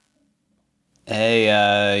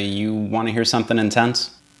Hey, you want to hear something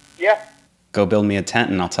intense? Yeah. Go build me a tent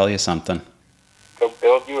and I'll tell you something. Go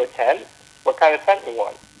build you a tent? What kind of tent you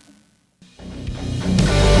want?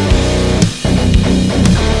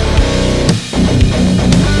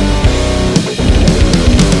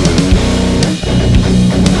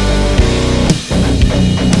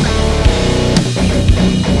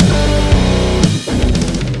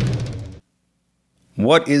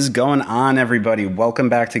 What is going on, everybody? Welcome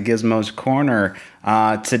back to Gizmo's Corner.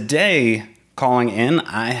 Today, calling in,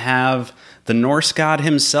 I have the Norse god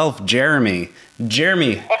himself, Jeremy.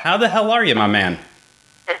 Jeremy, how the hell are you, my man?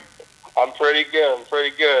 I'm pretty good.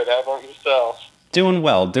 How about yourself? Doing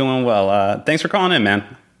well. Thanks for calling in, man.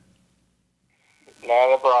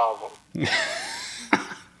 Not a problem.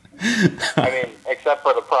 I mean, except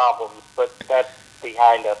for the problems, but that's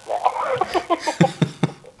behind us now.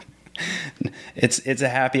 It's a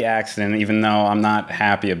happy accident, even though I'm not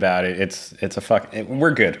happy about it.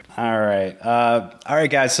 We're good. All right,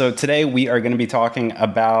 guys. So today we are going to be talking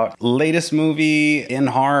about latest movie in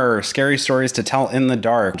horror, Scary Stories to Tell in the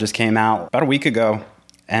Dark. Just came out about a week ago,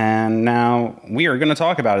 and now we are going to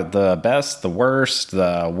talk about it. The best, the worst,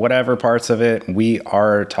 the whatever parts of it. We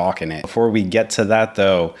are talking it. Before we get to that,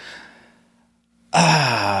 though,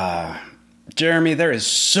 Jeremy, there is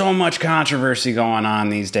so much controversy going on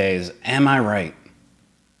these days. Am I right?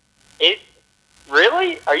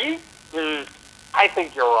 Really? Are you? I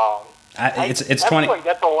think you're wrong. It's 20. Everyone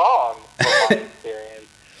gets along from my experience.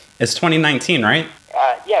 It's 2019, right?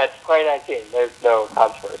 Yeah, it's 2019. There's no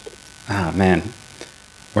controversy. Ah, man.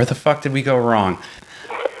 Where the fuck did we go wrong?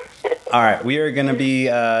 All right, we are going to be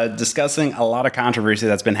discussing a lot of controversy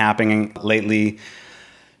that's been happening lately.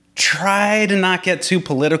 Try to not get too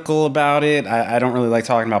political about it. I don't really like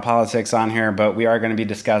talking about politics on here, but we are going to be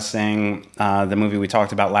discussing the movie we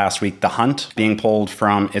talked about last week, The Hunt, being pulled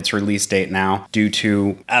from its release date now due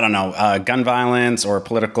to, gun violence or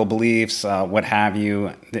political beliefs, what have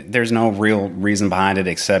you. There's no real reason behind it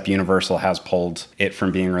except Universal has pulled it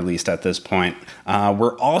from being released at this point.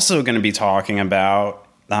 We're also going to be talking about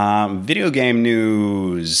video game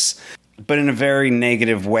news, but in a very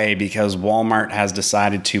negative way, because Walmart has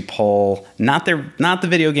decided to pull not the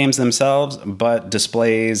video games themselves, but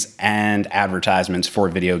displays and advertisements for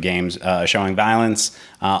video games showing violence,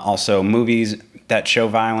 also movies that show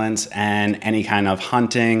violence, and any kind of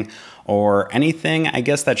hunting or anything, I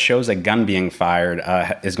guess, that shows a gun being fired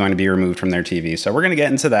is going to be removed from their TV. So we're going to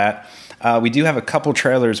get into that. We do have a couple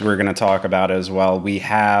trailers we're going to talk about as well. We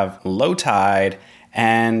have Low Tide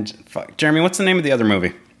and... Jeremy, what's the name of the other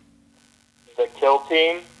movie? The Kill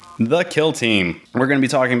Team? The Kill Team. We're going to be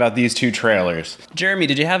talking about these two trailers. Jeremy,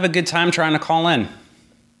 did you have a good time trying to call in?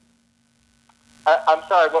 I'm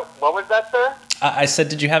sorry, what was that, sir? I said,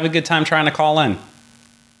 did you have a good time trying to call in?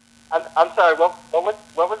 I'm sorry, what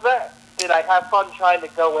was that? Did I have fun trying to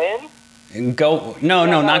go in? No,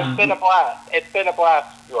 not... It's been a blast. It's been a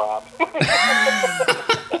blast, Rob.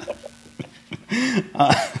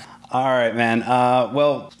 All right, man.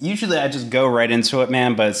 Well, usually I just go right into it,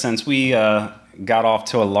 man. But since we got off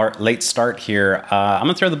to a late start here, I'm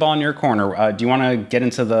going to throw the ball in your corner. Do you want to get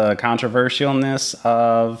into the controversialness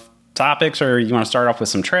of topics, or you want to start off with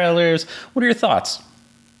some trailers? What are your thoughts?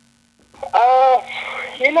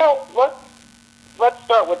 Let's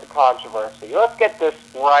start with the controversy. Let's get this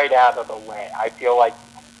right out of the way. I feel like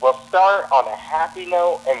we'll start on a happy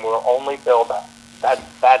note, and we'll only build up.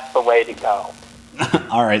 That's the way to go.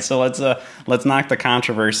 All right, so let's knock the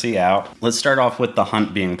controversy out. Let's start off with The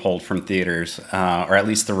Hunt being pulled from theaters, or at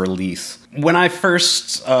least the release. When I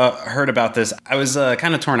first heard about this, I was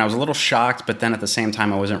kind of torn. I was a little shocked, but then at the same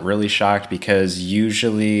time, I wasn't really shocked, because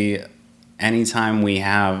usually anytime we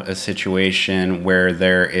have a situation where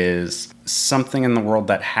there is something in the world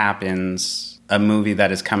that happens, a movie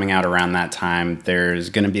that is coming out around that time, there's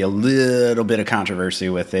going to be a little bit of controversy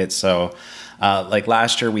with it. So... like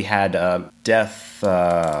last year, we had the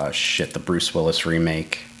Bruce Willis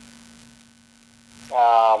remake.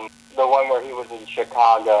 The one where he was in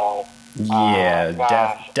Chicago. Yeah,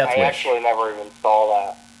 Death Wish. I actually never even saw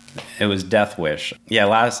that. It was Death Wish. Yeah,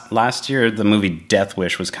 last year, the movie Death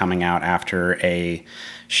Wish was coming out after a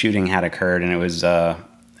shooting had occurred, and it was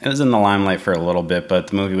in the limelight for a little bit, but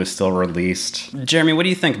the movie was still released. Jeremy, what do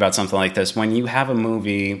you think about something like this? When you have a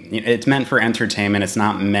movie, it's meant for entertainment. It's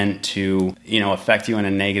not meant to, affect you in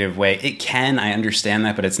a negative way. It can, I understand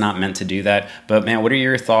that, but it's not meant to do that. But man, what are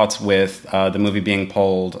your thoughts with the movie being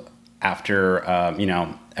pulled after,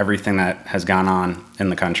 everything that has gone on in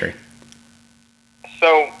the country?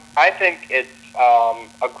 So I think it's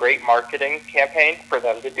a great marketing campaign for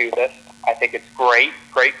them to do this. I think it's great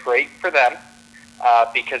for them.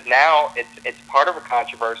 because now it's part of a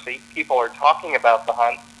controversy. People are talking about The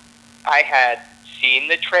Hunt. I had seen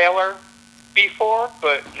the trailer before,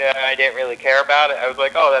 but I didn't really care about it. I was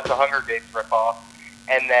like, oh, that's a Hunger Games ripoff.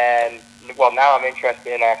 And then, well, now I'm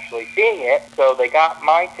interested in actually seeing it. So they got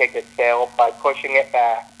my ticket sale by pushing it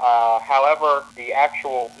back. However, the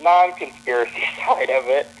actual non-conspiracy side of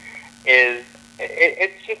it is,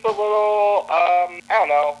 it's just a little, I don't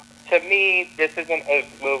know. To me, this isn't a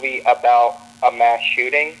movie about a mass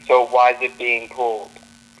shooting, so why is it being pulled?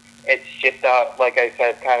 It's just, like I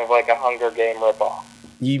said, kind of like a Hunger Game ripoff.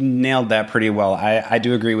 You nailed that pretty well. I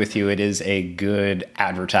do agree with you. It is a good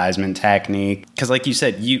advertisement technique. Because like you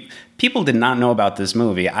said, people did not know about this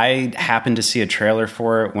movie. I happened to see a trailer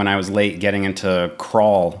for it when I was late getting into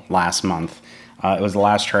Crawl last month. It was the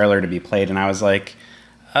last trailer to be played, and I was like,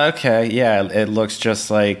 okay, yeah, it looks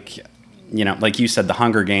just like, like you said, the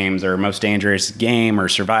Hunger Games or Most Dangerous Game or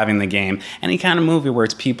Surviving the Game. Any kind of movie where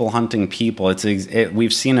it's people hunting people.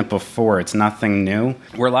 We've seen it before. It's nothing new.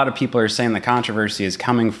 Where a lot of people are saying the controversy is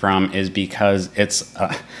coming from is because it's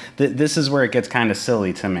this is where it gets kind of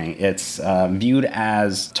silly to me. It's viewed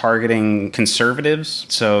as targeting conservatives.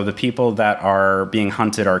 So the people that are being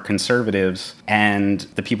hunted are conservatives, and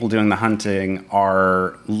the people doing the hunting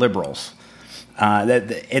are liberals.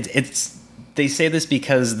 They say this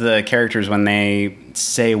because the characters, when they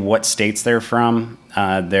say what states they're from,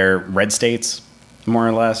 they're red states, more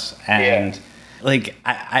or less. And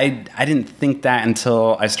I didn't think that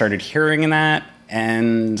until I started hearing that.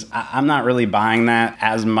 And I'm not really buying that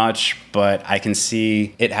as much, but I can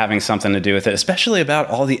see it having something to do with it, especially about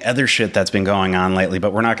all the other shit that's been going on lately.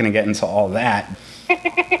 But we're not going to get into all that.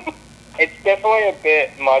 It's definitely a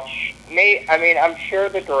bit much. I mean, I'm sure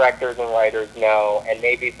the directors and writers know, and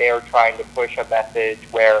maybe they're trying to push a message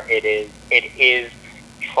where it is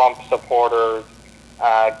Trump supporters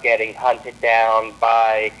getting hunted down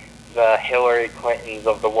by the Hillary Clintons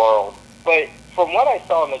of the world. But from what I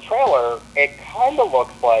saw in the trailer, it kind of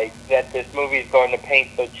looks like that this movie is going to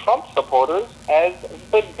paint the Trump supporters as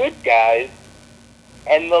the good guys,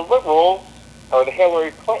 and the liberals, or the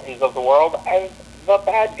Hillary Clintons of the world, as the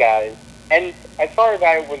bad guys. And as far as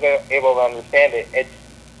I was able to understand it, it's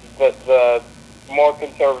the more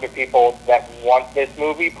conservative people that want this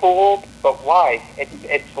movie pulled. But why?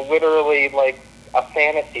 It's literally like a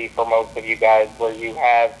fantasy for most of you guys, where you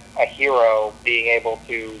have a hero being able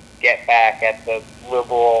to get back at the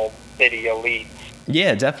liberal city elites.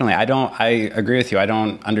 Yeah, definitely. I agree with you. I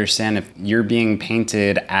don't understand if you're being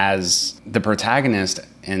painted as the protagonist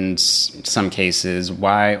in some cases.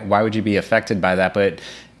 Why would you be affected by that? But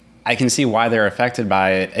I can see why they're affected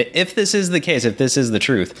by it. If this is the case, if this is the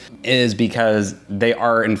truth, is because they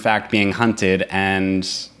are in fact being hunted, and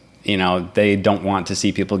they don't want to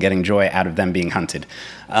see people getting joy out of them being hunted.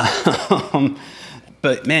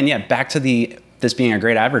 But man, yeah, back to this being a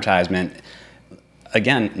great advertisement.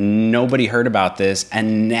 Again, nobody heard about this,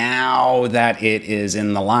 and now that it is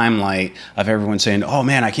in the limelight of everyone saying, oh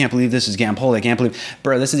man, I can't believe this is getting pulled, I can't believe...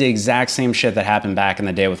 Bro, this is the exact same shit that happened back in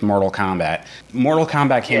the day with Mortal Kombat. Mortal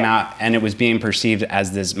Kombat came out, and it was being perceived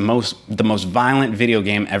as the most violent video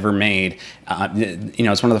game ever made.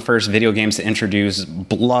 It's one of the first video games to introduce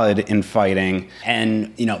blood in fighting,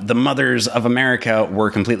 and the mothers of America were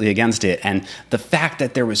completely against it. And the fact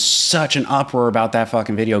that there was such an uproar about that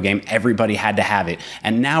fucking video game, everybody had to have it.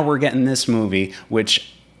 And now we're getting this movie,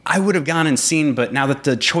 which I would have gone and seen, but now that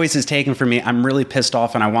the choice is taken from me, I'm really pissed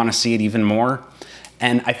off and I want to see it even more.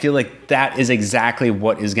 And I feel like that is exactly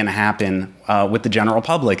what is going to happen with the general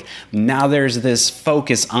public. Now there's this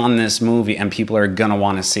focus on this movie, and people are going to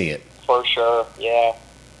want to see it. For sure, yeah.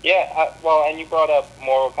 Yeah, well, and you brought up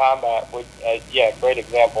Mortal Kombat, which, great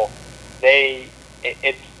example. It's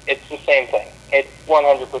the same thing. It's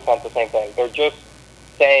 100% the same thing. They're just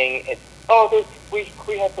saying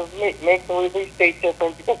we have to make the release date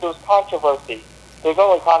different because there's controversy. There's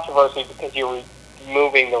only controversy because you're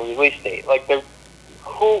moving the release date. Like, where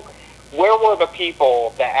were the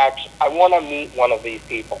people that actually... I want to meet one of these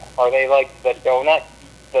people. Are they like the donut,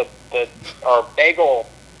 or bagel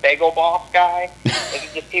boss guy? Is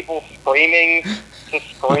it just people screaming to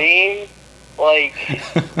scream? Like,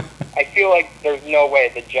 I feel like there's no way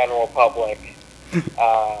the general public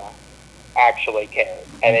actually cares.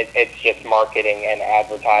 And it's just marketing and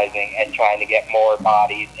advertising and trying to get more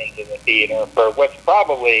bodies into the theater for what's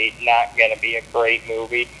probably not going to be a great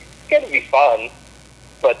movie. It's going to be fun,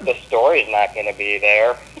 but the story's not going to be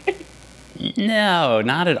there. No,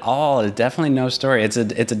 not at all. It's definitely no story. It's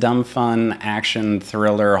a dumb, fun action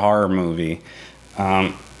thriller horror movie.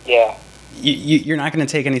 Yeah. You're not going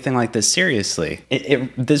to take anything like this seriously.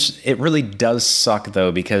 It really does suck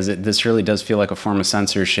though, because this really does feel like a form of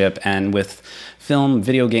censorship. And with film,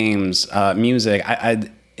 video games, music,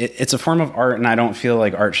 it's a form of art, and I don't feel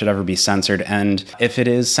like art should ever be censored. And if it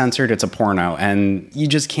is censored, it's a porno, and you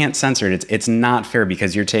just can't censor it. It's not fair,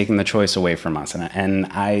 because you're taking the choice away from us. And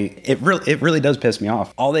it really does piss me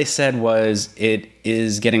off. All they said was it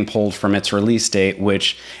is getting pulled from its release date,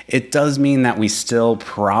 which it does mean that we still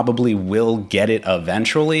probably will get it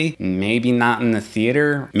eventually. Maybe not in the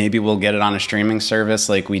theater. Maybe we'll get it on a streaming service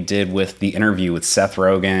like we did with The Interview with Seth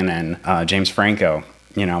Rogen and James Franco.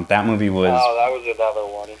 You know, that movie was... Oh, that was another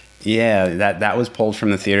one. Yeah, that was pulled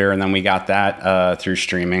from the theater, and then we got that through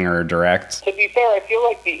streaming or direct. To be fair, I feel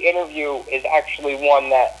like The Interview is actually one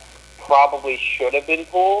that probably should have been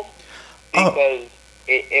pulled, because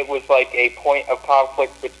it was like a point of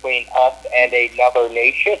conflict between us and another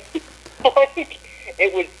nation. Like,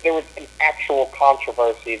 there was an actual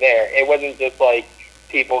controversy there. It wasn't just like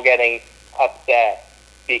people getting upset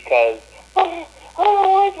because, oh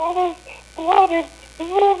my God, blood.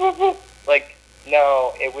 Like,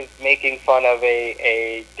 no, it was making fun of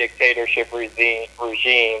a dictatorship regime,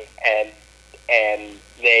 and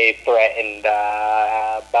they threatened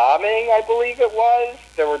bombing, I believe it was.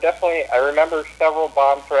 There were definitely, I remember several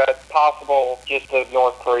bomb threats, possible just the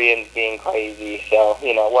North Koreans being crazy, so,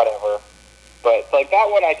 you know, whatever. But, like, that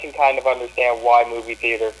one I can kind of understand why movie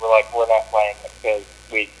theaters were like, we're not playing it, because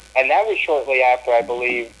and that was shortly after, I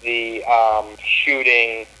believe, the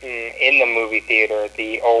shooting in the movie theater,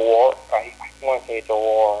 the Aurora, I want to say it's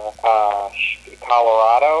Aurora,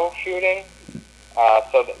 Colorado shooting.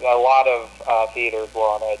 So a lot of theaters were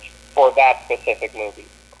on edge for that specific movie.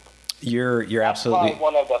 You're absolutely... That's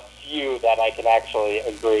one of the few that I can actually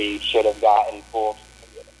agree should have gotten pulled.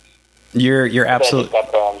 You're absolutely...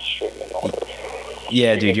 Streaming order.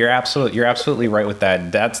 Yeah, dude, you're absolutely right with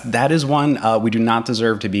that. That is one we do not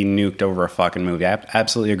deserve to be nuked over a fucking movie. I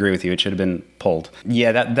absolutely agree with you. It should have been pulled.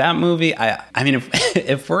 Yeah, that movie. I mean,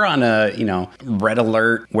 if we're on a red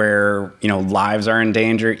alert where lives are in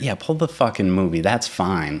danger, yeah, pull the fucking movie. That's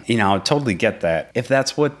fine. I totally get that. If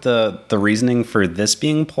that's what the reasoning for this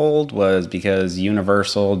being pulled was because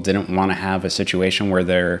Universal didn't want to have a situation where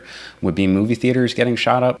there would be movie theaters getting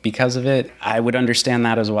shot up because of it, I would understand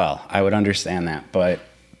that as well. I would understand that, but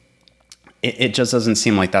it just doesn't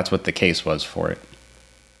seem like that's what the case was for it.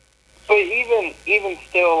 But even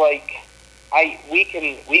still, like, we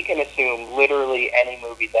can assume literally any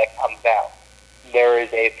movie that comes out, there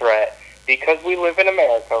is a threat, because we live in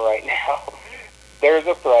America right now. There's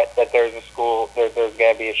a threat that there's a school, there's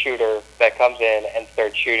going to be a shooter that comes in and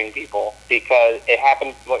starts shooting people, because it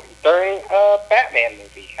happened during a Batman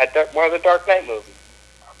movie, one of the Dark Knight movies.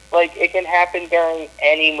 Like, it can happen during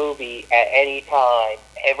any movie at any time.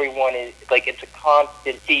 Everyone is, like, it's a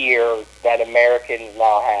constant fear that Americans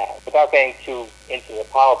now have. Without getting too into the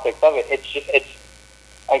politics of it, it's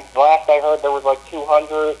like, last I heard there was like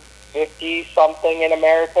 250 something in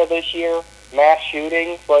America this year, mass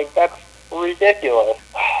shootings. Like, that's ridiculous.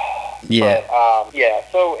 Yeah. But, yeah,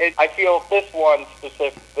 so I feel this one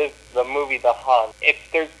specific, the movie The Hunt,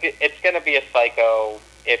 it's going to be a psycho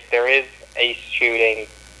if there is a shooting.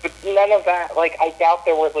 But none of that, like, I doubt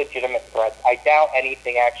there were legitimate threats. I doubt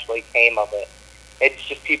anything actually came of it. It's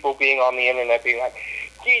just people being on the internet being like,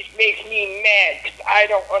 this makes me mad because I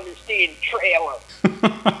don't understand trailer.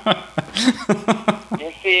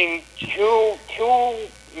 You're seeing two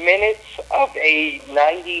minutes of a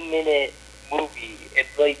 90-minute movie.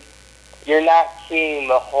 It's like, you're not seeing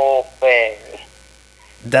the whole thing.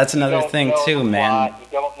 That's another thing, too, man. You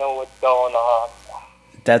don't know what's going on.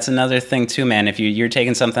 That's another thing, too, man. If you're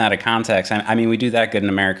taking something out of context, I mean, we do that good in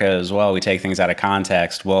America as well. We take things out of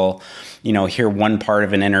context. We'll, hear one part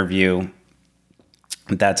of an interview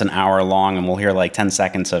that's an hour long, and we'll hear like 10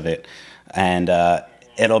 seconds of it. And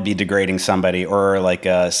it'll be degrading somebody, or like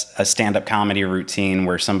a stand-up comedy routine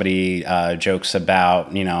where somebody jokes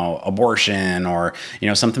about, abortion or,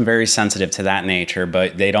 something very sensitive to that nature.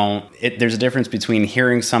 But they don't, there's a difference between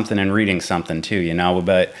hearing something and reading something, too,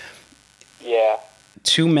 but... Yeah.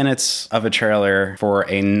 2 minutes of a trailer for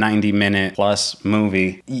a 90-minute plus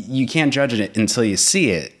movie, you can't judge it until you see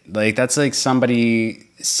it. Like, that's like somebody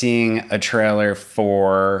seeing a trailer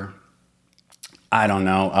for, I don't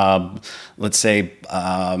know, let's say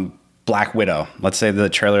Black Widow. Let's say the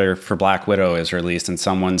trailer for Black Widow is released and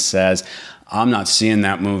someone says, I'm not seeing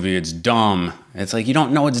that movie, it's dumb. It's like, you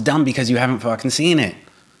don't know it's dumb because you haven't fucking seen it.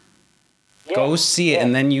 Yeah. Go see it,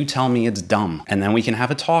 and then you tell me it's dumb, and then we can have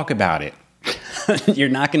a talk about it. You're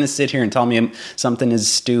not going to sit here and tell me something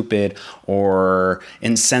is stupid or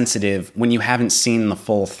insensitive when you haven't seen the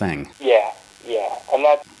full thing. Yeah, and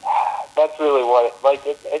that's really what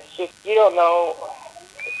it's just, you don't know.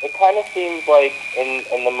 It kind of seems like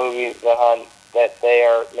in the movie The Hunt that they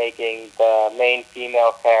are making the main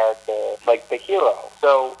female character like the hero.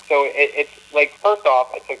 So it's like, first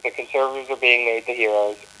off, it's like the conservatives are being made the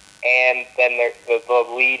heroes, and then the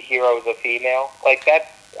lead hero is a female. Like,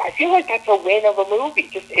 I feel like that's a win of a movie,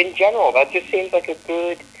 just in general. That just seems like a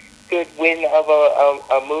good win of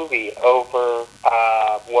a movie over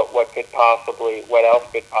what else could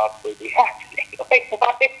possibly be happening. Like,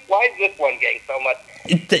 why is this one getting so much?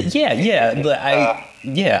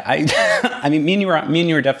 I mean, me and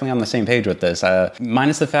you are definitely on the same page with this.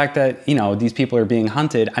 Minus the fact that, these people are being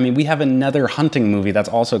hunted. I mean, we have another hunting movie that's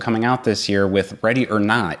also coming out this year with Ready or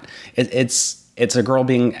Not. It's a girl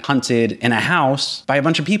being hunted in a house by a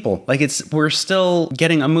bunch of people. Like, we're still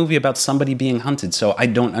getting a movie about somebody being hunted. So I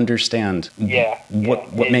don't understand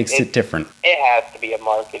what makes it different. It has to be a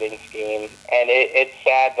marketing scheme. And it's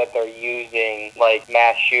sad that they're using, like,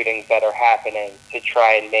 mass shootings that are happening to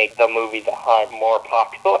try and make the movie The Hunt more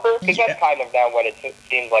popular. Because that's kind of now what it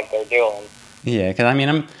seems like they're doing. Yeah, because, I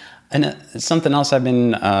mean, And something else I've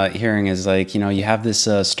been hearing is, like, you have this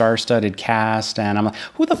star-studded cast, and I'm like,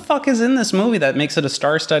 who the fuck is in this movie that makes it a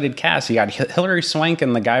star-studded cast? You got Hilary Swank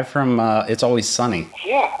and the guy from It's Always Sunny.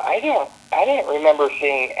 Yeah, I didn't remember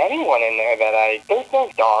seeing anyone in there there's no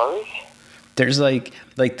stars. There's like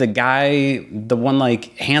the guy, the one,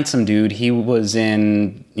 like, handsome dude, he was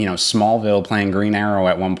in, Smallville playing Green Arrow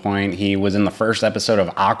at one point. He was in the first episode of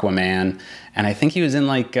Aquaman, and I think he was in,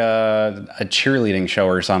 like, a cheerleading show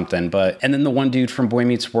or something. And then the one dude from Boy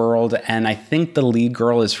Meets World, and I think the lead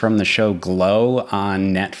girl is from the show Glow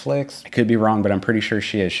on Netflix. I could be wrong, but I'm pretty sure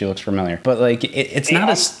she is. She looks familiar. But, like,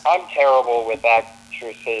 I'm terrible with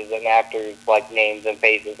actresses and actors, like, names and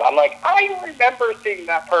faces. I'm like, I remember seeing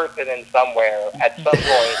that person in somewhere at some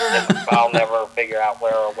point, and I'll never figure out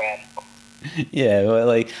where or when. Yeah, well,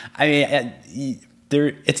 like, I mean,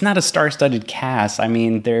 it's not a star-studded cast. I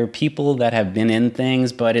mean, there are people that have been in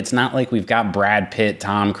things, but it's not like we've got Brad Pitt,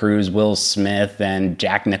 Tom Cruise, Will Smith, and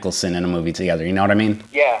Jack Nicholson in a movie together. You know what I mean?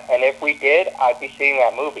 Yeah, and if we did, I'd be seeing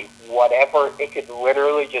that movie. Whatever, it could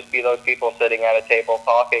literally just be those people sitting at a table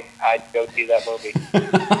talking. I'd go see that movie.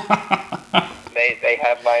 They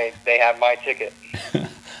have my ticket.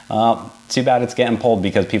 Too bad it's getting pulled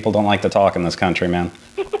because people don't like to talk in this country, man.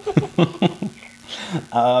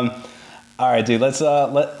 All right, dude.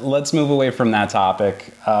 Let's move away from that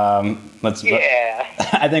topic. I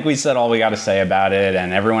think we said all we got to say about it,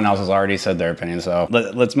 and everyone else has already said their opinion. So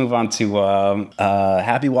let's move on to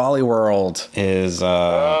Happy Wally World.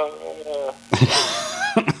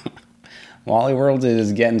 Wally World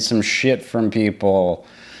is getting some shit from people.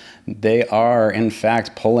 They are, in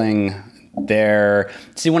fact, pulling their...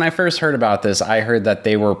 See, when I first heard about this, I heard that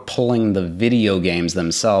they were pulling the video games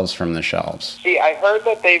themselves from the shelves. See, I heard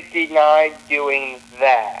that they've denied doing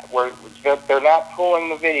that. They're not pulling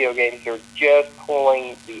the video games, they're just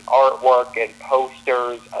pulling the artwork and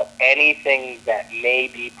posters of anything that may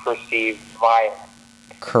be perceived violent.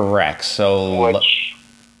 Correct.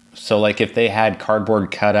 So, like, if they had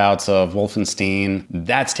cardboard cutouts of Wolfenstein,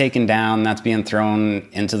 that's taken down, that's being thrown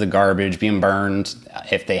into the garbage, being burned.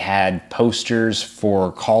 If they had posters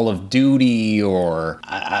for Call of Duty or,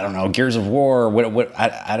 I don't know, Gears of War,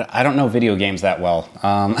 I don't know video games that well.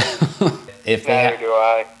 Neither do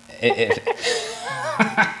I.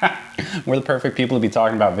 We're the perfect people to be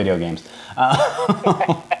talking about video games.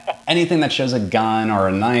 Anything that shows a gun or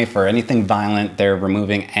a knife or anything violent, they're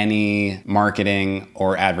removing any marketing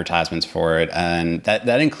or advertisements for it. And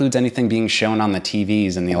that includes anything being shown on the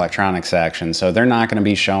TVs in the electronics section. So they're not going to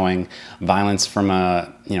be showing violence from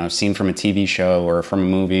scene from a TV show or from a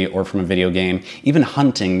movie or from a video game. Even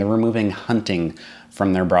hunting, they're removing hunting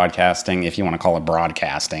from their broadcasting, if you want to call it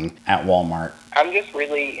broadcasting, at Walmart. I'm just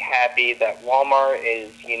really happy that Walmart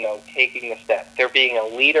is, taking the step. They're being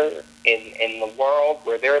a leader in the world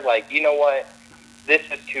where they're like, you know what? This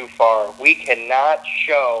is too far. We cannot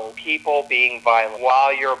show people being violent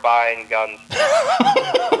while you're buying guns.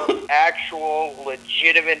 Actual,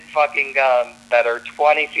 legitimate fucking guns that are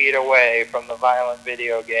 20 feet away from the violent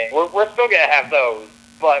video game. We're still going to have those.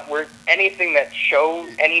 But anything that shows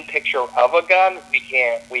any picture of a gun, we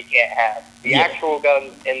can't have. The actual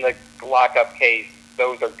guns in the lockup case,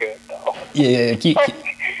 those are good, though. Yeah,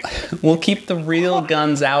 we'll keep the real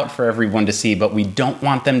guns out for everyone to see, but we don't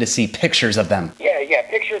want them to see pictures of them. Yeah,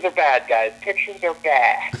 pictures Pictures are bad, guys. Pictures are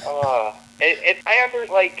bad.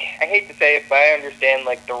 I hate to say it, but I understand,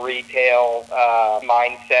 like, the retail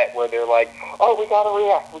mindset where they're like, oh, we gotta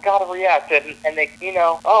react, and they,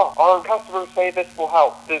 oh, our customers say this will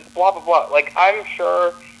help, this blah, blah, blah. Like, I'm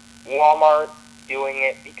sure Walmart doing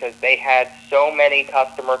it because they had so many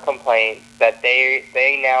customer complaints that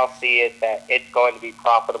they now see it that it's going to be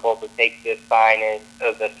profitable to take this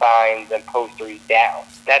the signs and posters down.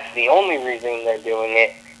 That's the only reason they're doing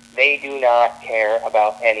it. They do not care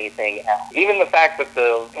about anything else. Even the fact that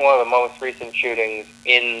one of the most recent shootings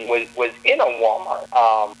was in a Walmart.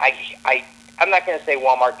 I'm not going to say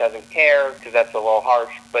Walmart doesn't care because that's a little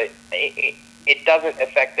harsh, but it doesn't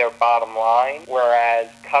affect their bottom line, whereas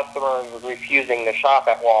customers refusing to shop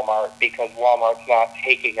at Walmart because Walmart's not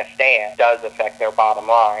taking a stand does affect their bottom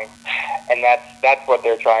line, and that's what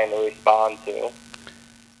they're trying to respond to.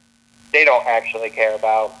 They don't actually care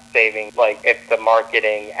about saving, like, if the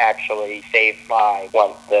marketing actually saves lives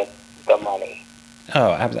wants the money.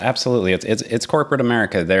 Oh, absolutely. It's corporate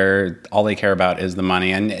America. All they care about is the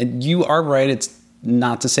money. And you are right. It's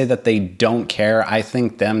not to say that they don't care. I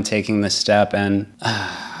think them taking the step and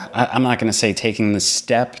I'm not going to say taking the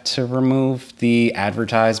step to remove the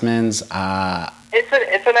advertisements.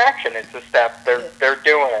 It's an action. It's a step. They're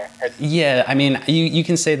doing it. Yeah, I mean, you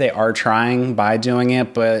can say they are trying by doing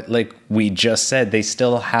it, but like we just said, they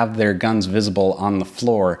still have their guns visible on the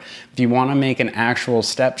floor. If you want to make an actual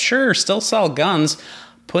step, sure, still sell guns.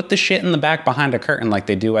 Put the shit in the back behind a curtain like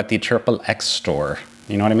they do at the XXX store.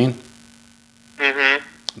 You know what I mean?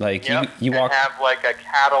 Mm-hmm. Like, yep. you walk... And have, like, a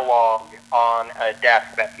catalog on a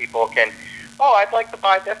desk that people can... Oh, I'd like to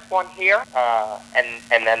buy this one here.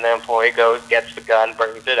 And then the employee goes, gets the gun,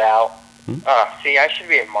 brings it out. See, I should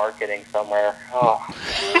be in marketing somewhere. Oh.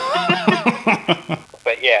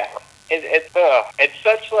 But yeah, it's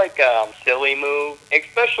such like a silly move,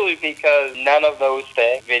 especially because none of those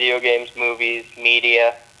things, video games, movies,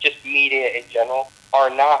 media, just media in general, are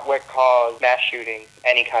not what cause mass shootings,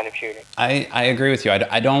 any kind of shooting. I agree with you.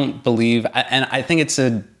 I don't believe, and I think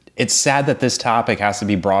it's sad that this topic has to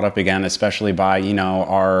be brought up again, especially by,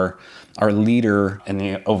 our leader in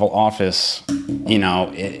the Oval Office,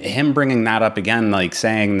 him bringing that up again, like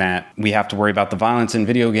saying that we have to worry about the violence in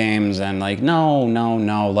video games and like, no,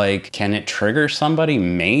 like, can it trigger somebody?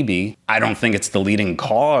 Maybe. I don't think it's the leading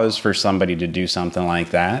cause for somebody to do something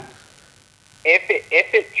like that. If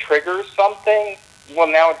it triggers something, well,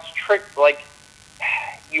 now it's like,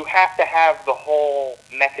 you have to have the whole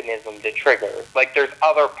mechanism to trigger. Like, there's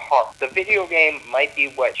other parts. The video game might be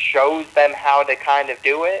what shows them how to kind of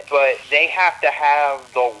do it, but they have to have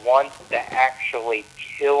the want to actually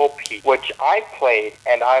kill people, which I've played,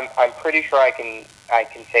 and I'm pretty sure I can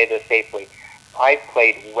say this safely. I've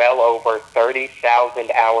played well over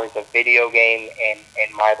 30,000 hours of video game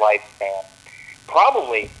in my lifespan.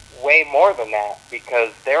 Probably way more than that,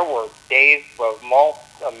 because there were days of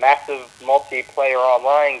a massive multiplayer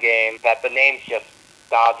online game that the name's just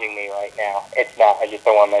dodging me right now. It's not. I just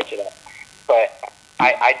don't want to mention it. But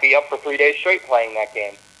I'd be up for 3 days straight playing that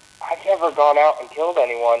game. I've never gone out and killed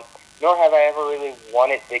anyone, nor have I ever really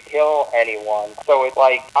wanted to kill anyone. So it's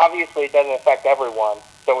like, obviously it doesn't affect everyone,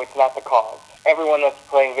 so it's not the cause. Everyone that's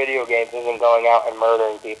playing video games isn't going out and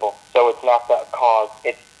murdering people, so it's not the cause.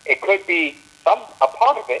 It could be a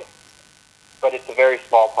part of it, but it's a very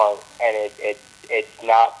small part, and it's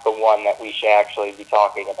not the one that we should actually be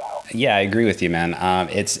talking about. Yeah, I agree with you, man.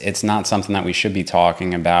 It's not something that we should be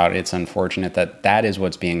talking about. It's unfortunate that is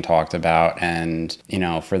what's being talked about. And,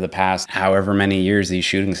 for the past however many years these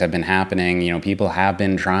shootings have been happening, people have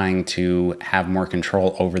been trying to have more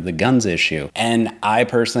control over the guns issue. And I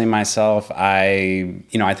personally, myself, I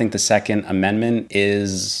think the Second Amendment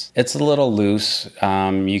it's a little loose.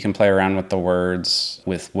 You can play around with the words,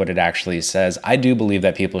 with what it actually says. I do believe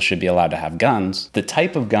that people should be allowed to have guns. The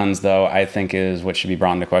type of guns, though, I think is what should be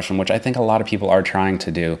brought into question, which I think a lot of people are trying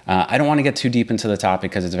to do. I don't want to get too deep into the topic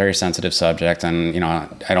because it's a very sensitive subject, and,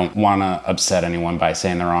 I don't want to upset anyone by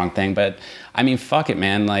saying the wrong thing, but I mean, fuck it,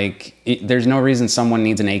 man. Like, there's no reason someone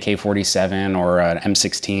needs an AK-47 or an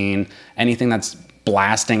M16, anything that's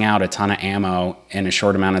blasting out a ton of ammo in a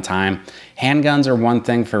short amount of time. Handguns are one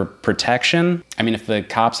thing for protection. I mean, if the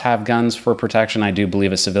cops have guns for protection, I do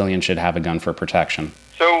believe a civilian should have a gun for protection.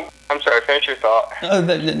 So, I'm sorry, finish your thought.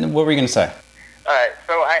 What were you going to say? All right,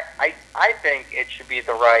 so I think it should be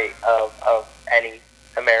the right of any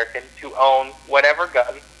American to own whatever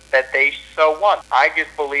gun that they so want. I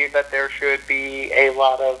just believe that there should be a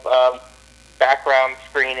lot of background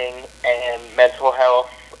screening and mental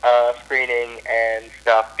health screening and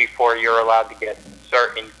stuff before you're allowed to get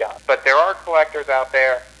certain guns. But there are collectors out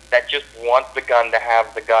there that just want the gun to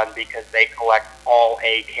have the gun because they collect all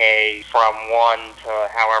AKs from 1 to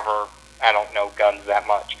however, I don't know guns that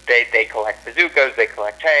much. They collect bazookas, they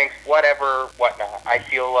collect tanks, whatever, whatnot. I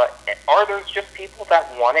feel are there just people that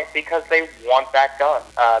want it because they want that gun?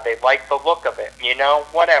 They like the look of it,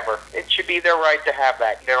 whatever. It should be their right to have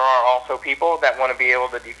that. There are also people that want to be able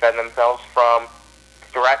to defend themselves from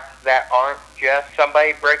threats that aren't just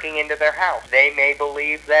somebody breaking into their house. They may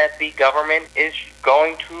believe that the government is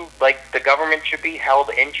going to, the government should be held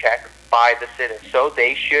in check by the citizens. So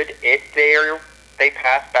they should, if they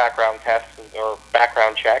pass background tests or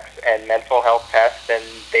background checks and mental health tests and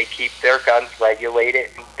they keep their guns regulated,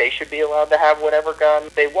 they should be allowed to have whatever gun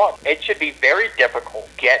they want. It should be very difficult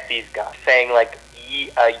to get these guns, saying a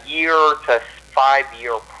year to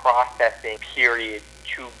 5-year processing period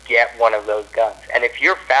to get one of those guns. And if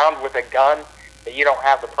you're found with a gun that you don't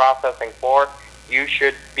have the processing for, you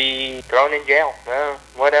should be thrown in jail.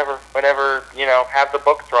 Whatever, have the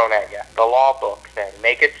book thrown at you, the law book then.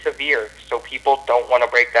 Make it severe so people don't want to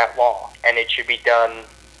break that law. And it should be done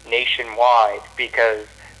nationwide because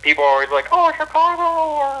people are always like, oh, Chicago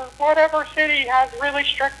or whatever city has really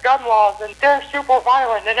strict gun laws and they're super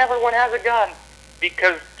violent and everyone has a gun.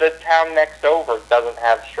 Because the town next over doesn't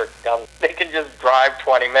have strict guns. They can just drive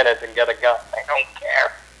 20 minutes and get a gun. They don't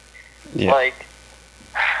care. Yeah.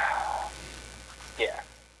 Yeah.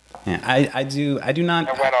 Yeah, I do not...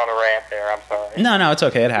 I went on a rant there, I'm sorry. No, it's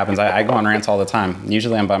okay, it happens. I go on rants all the time.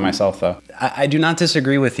 Usually I'm by myself, though. I do not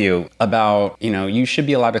disagree with you about, you should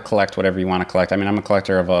be allowed to collect whatever you want to collect. I mean, I'm a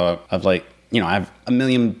collector of I have 1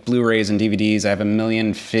 million Blu-rays and DVDs. I have 1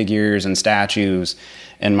 million figures and statues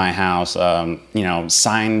in my house,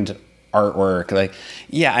 signed artwork.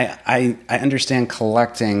 I understand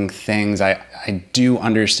collecting things. I do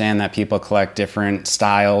understand that people collect different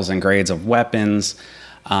styles and grades of weapons.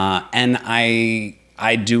 And I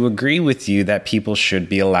do agree with you that people should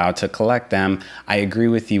be allowed to collect them. I agree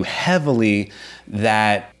with you heavily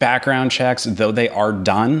that background checks, though they are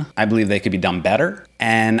done, I believe they could be done better.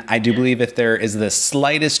 And I do believe if there is the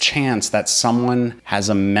slightest chance that someone has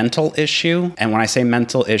a mental issue, and when I say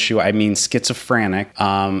mental issue, I mean schizophrenic,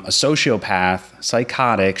 a sociopath,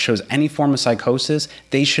 psychotic, shows any form of psychosis,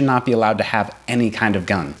 they should not be allowed to have any kind of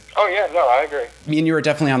gun. Oh, yeah, no, I agree. Me and you are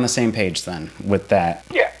definitely on the same page then with that.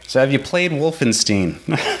 Yeah. So have you played Wolfenstein?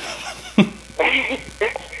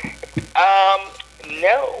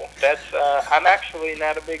 No. That's, I'm actually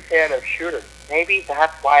not a big fan of shooters. Maybe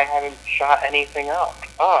that's why I haven't shot anything up.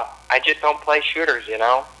 I just don't play shooters,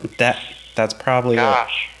 That's probably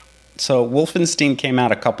Gosh. It. So Wolfenstein came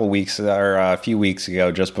out a few weeks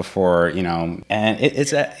ago, just before, and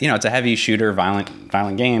it's a heavy shooter,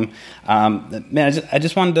 violent game. Man, I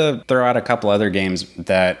just wanted to throw out a couple other games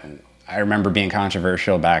that I remember being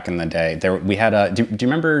controversial back in the day. We had do you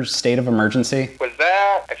remember State of Emergency? Was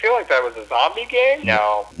that? I feel like that was a zombie game.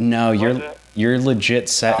 No, you're legit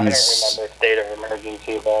set in. I don't remember State of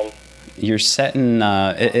Emergency then. You're set in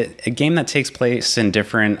a game that takes place in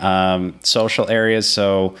different social areas.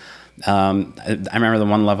 So I remember the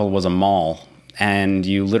one level was a mall, and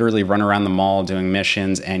you literally run around the mall doing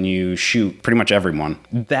missions, and you shoot pretty much everyone.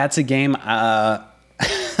 That's a game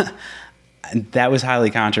that was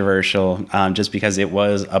highly controversial, just because it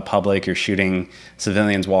was a public. You're shooting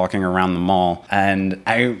civilians walking around the mall, and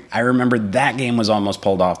I remember that game was almost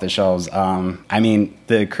pulled off the shelves. I mean,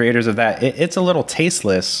 the creators of that, it's a little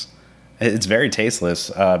tasteless. It's very tasteless,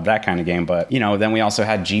 that kind of game. But then we also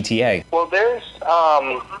had GTA. Well, there's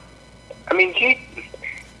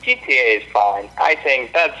GTA is fine. I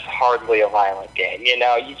think that's hardly a violent game.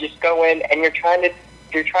 You just go in and you're trying to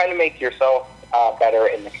make yourself better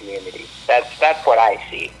in the community. That's what I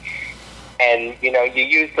see. And you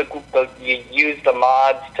use the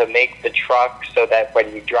mods to make the truck so that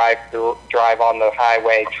when you drive on the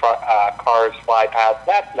highway, cars fly past.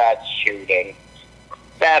 That's not shooting.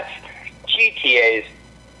 That's GTA's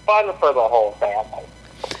fun for the whole family.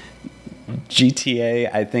 GTA,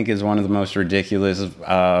 I think, is one of the most ridiculous,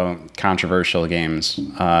 controversial games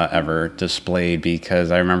ever displayed,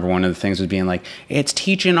 because I remember one of the things was being like, it's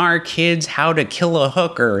teaching our kids how to kill a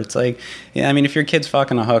hooker. It's like, yeah, I mean, if your kid's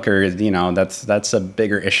fucking a hooker, that's a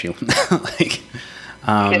bigger issue.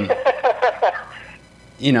 That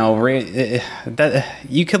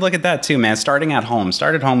you could look at that too, man. Start at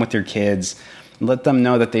home with your kids. Let them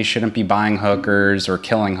know that they shouldn't be buying hookers or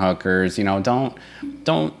killing hookers. Don't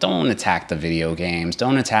attack the video games.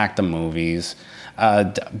 Don't attack the movies.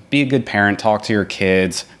 Be a good parent. Talk to your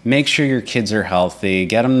kids. Make sure your kids are healthy.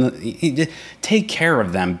 Take care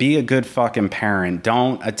of them. Be a good fucking parent.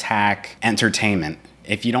 Don't attack entertainment.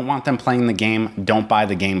 If you don't want them playing the game, don't buy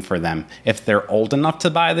the game for them. If they're old enough to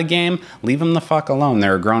buy the game, leave them the fuck alone.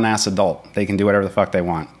 They're a grown-ass adult. They can do whatever the fuck they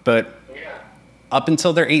want. But up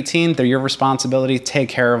until they're 18, they're your responsibility. Take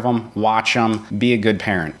care of them. Watch them. Be a good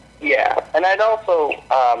parent. Yeah, and I'd also,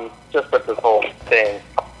 just with this whole thing,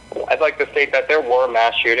 I'd like to state that there were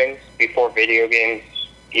mass shootings before video games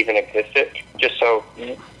even existed. Just so,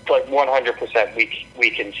 like, 100% we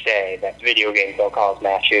can say that video games don't cause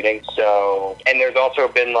mass shootings. So, and there's also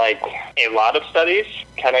been, like, a lot of studies.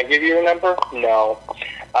 Can I give you a number? No.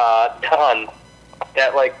 Done.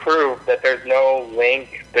 That, like, prove that there's no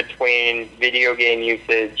link between video game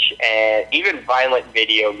usage and even violent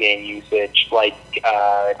video game usage, like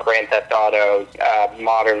Grand Theft Auto,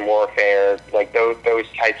 Modern Warfare, like those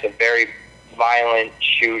types of very violent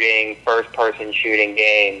shooting, first-person shooting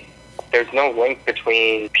games. There's no link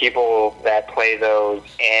between people that play those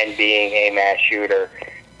and being a mass shooter.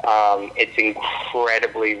 It's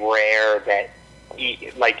incredibly rare that,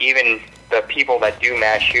 even the people that do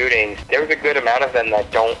mass shootings, there's a good amount of them that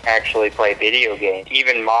don't actually play video games.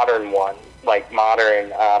 Even modern ones, like modern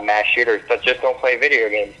mass shooters that just don't play video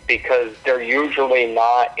games because they're usually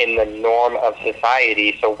not in the norm of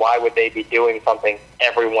society, so why would they be doing something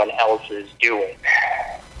everyone else is doing?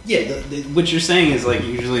 Yeah, what you're saying is, like,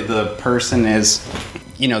 usually the person is,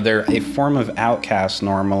 they're a form of outcast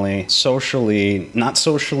normally. Not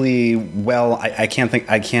socially well, I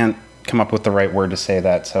can't come up with the right word to say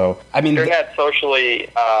that. So, I mean, they're not socially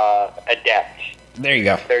adept. There you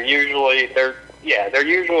go. They're usually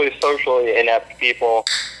socially inept people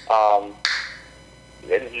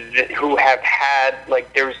who have had,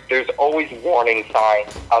 like, there's always warning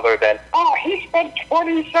signs other than, oh, he spent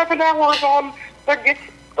 27 hours on the,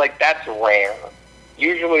 like, that's rare.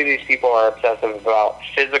 Usually these people are obsessive about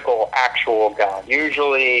physical, actual guns.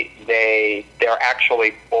 Usually they're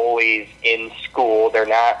actually bullies in school. They're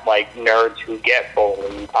not like nerds who get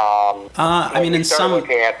bullied. In some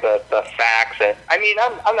looking at the facts, and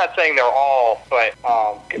I'm not saying they're all, but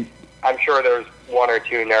I'm sure there's one or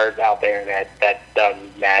two nerds out there that done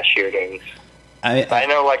mass shootings. I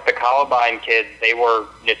know, like the Columbine kids, they were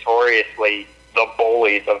notoriously the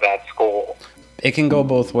bullies of that school. It can go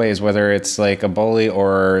both ways, whether it's like a bully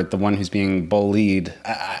or the one who's being bullied.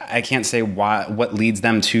 I can't say what leads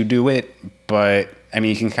them to do it, but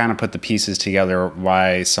you can kind of put the pieces together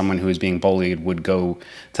why someone who is being bullied would go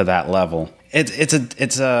to that level. It's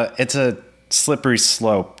a slippery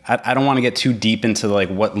slope. I don't want to get too deep into like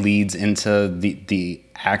what leads into the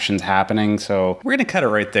actions happening, so we're gonna cut it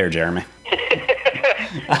right there, Jeremy.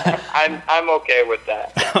 I'm okay with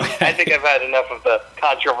that. Okay. I think I've had enough of the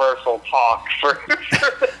controversial talk for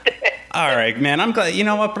the day. All right, man. I'm glad. You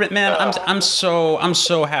know what, man? I'm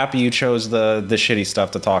so happy you chose the shitty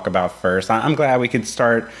stuff to talk about first. I'm glad we could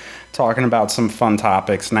start talking about some fun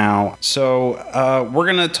topics now. So we're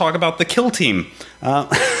gonna talk about the Kill Team.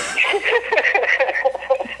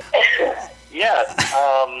 Yes,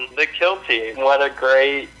 the Kill Team. What a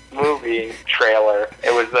great movie trailer.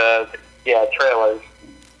 It was trailers.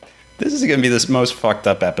 This is going to be the most fucked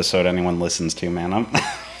up episode anyone listens to, man.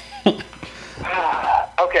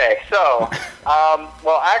 Okay, so,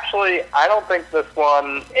 actually, I don't think this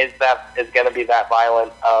one is going to be that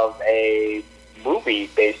violent of a movie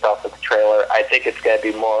based off of the trailer. I think it's going to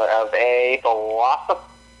be more of a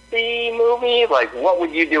philosophy movie. Like, what would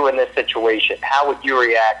you do in this situation? How would you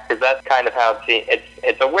react? Because that's kind of how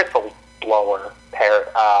it's a whistleblower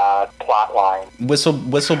plot line.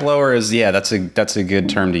 Whistleblower is, that's a good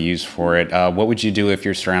term to use for it. What would you do if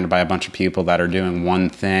you're surrounded by a bunch of people that are doing one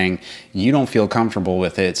thing, you don't feel comfortable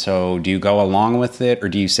with it, so do you go along with it or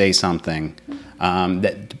do you say something?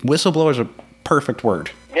 That whistleblower is a perfect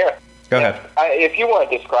word. Yeah. Go ahead. If you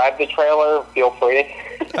want to describe the trailer, feel free.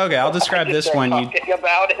 Okay, I'll describe this one.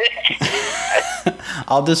 About it.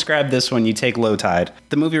 I'll describe this one. You take Low Tide.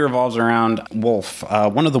 The movie revolves around Wolf.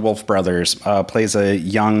 One of the Wolf brothers plays a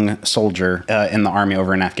young soldier in the army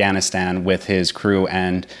over in Afghanistan with his crew,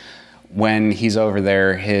 and when he's over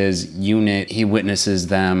there, his unit, he witnesses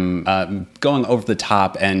them going over the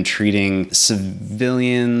top and treating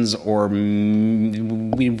civilians, or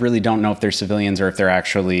we really don't know if they're civilians or if they're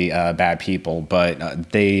actually bad people,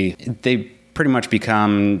 but they pretty much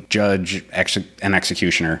become judge and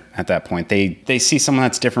executioner at that point. They see someone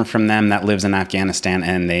that's different from them that lives in Afghanistan,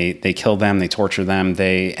 and they kill them, they torture them,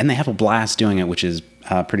 they have a blast doing it, which is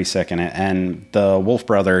pretty sick in it. And the Wolf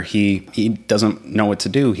brother, he doesn't know what to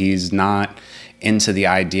do. He's not into the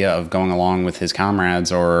idea of going along with his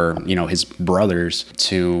comrades or, his brothers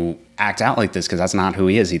to act out like this, because that's not who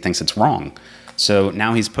he is. He thinks it's wrong. So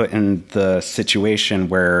now he's put in the situation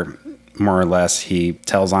where more or less, he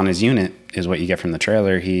tells on his unit, is what you get from the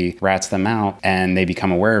trailer. He rats them out and they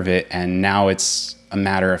become aware of it. And now it's a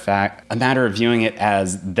matter of viewing it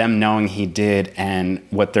as them knowing he did and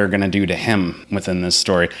what they're going to do to him within this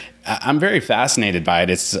story. I'm very fascinated by it.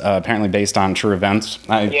 It's apparently based on true events.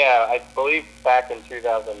 I believe back in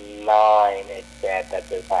 2009 it said that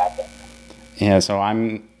this happened. Yeah, so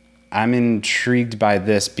I'm intrigued by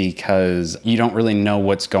this because you don't really know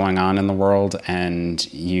what's going on in the world,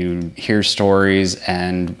 and you hear stories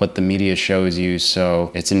and what the media shows you,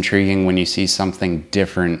 so it's intriguing when you see something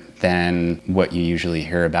different than what you usually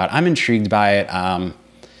hear about. I'm intrigued by it.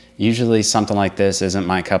 Usually something like this isn't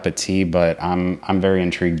my cup of tea, but I'm very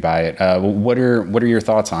intrigued by it. What are your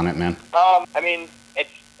thoughts on it, man? I mean,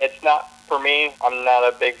 it's not for me. I'm not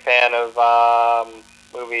a big fan of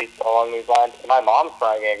movies along these lines. My mom's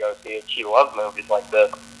probably gonna go see it. She loves movies like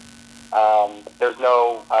this. There's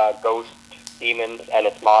no ghost demons, and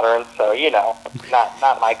it's modern, so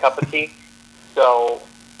not my cup of tea. So,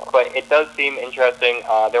 but it does seem interesting.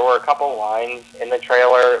 There were a couple lines in the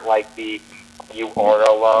trailer, like the "You are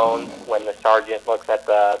alone" when the sergeant looks at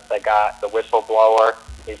the guy, the whistleblower.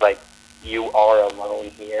 He's like, "You are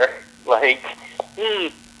alone here." Like,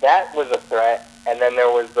 that was a threat. And then there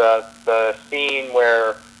was the scene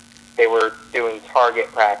where they were doing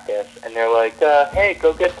target practice, and they're like, "Hey,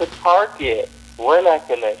 go get the target. We're not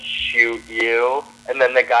gonna shoot you." And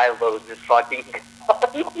then the guy loads his fucking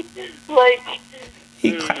gun. Like,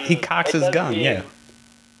 he cocks his gun, yeah.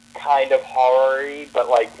 Kind of horror-y, but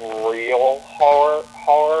like real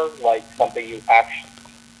horror, like something you actually.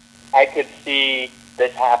 I could see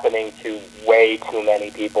this happening to way too many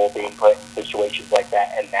people being put in situations like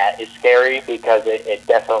that, and that is scary because it's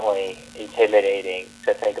definitely intimidating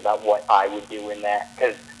to think about what I would do in that,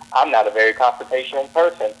 because I'm not a very confrontational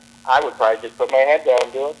person. I would probably just put my head down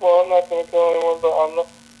and be like, "Well, I'm not going to kill anyone, but I'm not."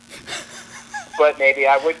 But maybe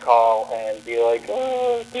I would call and be like,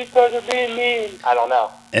 "Oh, these guys are being mean." I don't know.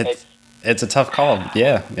 It's a tough call.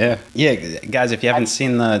 Yeah. Guys, if you haven't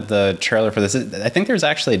seen the trailer for this, I think there's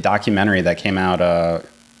actually a documentary that came out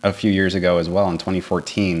a few years ago as well, in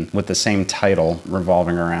 2014, with the same title,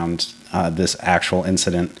 revolving around this actual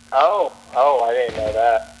incident. Oh, I didn't know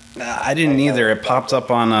that. I didn't either. It popped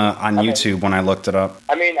up on YouTube when I looked it up.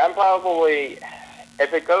 I mean, I'm probably,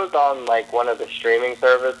 if it goes on like one of the streaming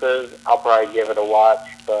services, I'll probably give it a watch,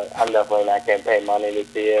 but I'm definitely not going to pay money to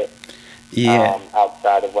see it. Yeah.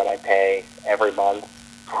 Outside of what I pay every month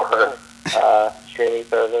for streaming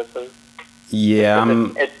services. Yeah,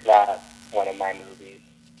 it's not one of my movies.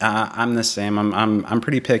 I'm the same. I'm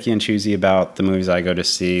pretty picky and choosy about the movies I go to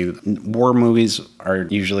see. War movies are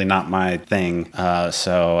usually not my thing,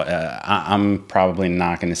 so I'm probably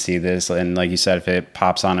not going to see this. And like you said, if it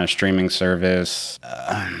pops on a streaming service,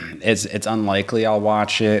 it's unlikely I'll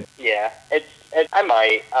watch it. Yeah, I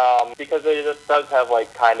might, because it does have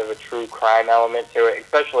like kind of a true crime element to it,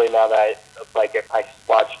 especially now that if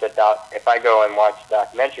I go and watch the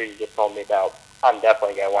documentary you just told me about, I'm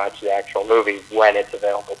definitely gonna watch the actual movie when it's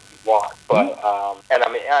available to watch. But and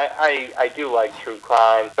I mean, I do like true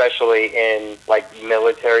crime, especially in like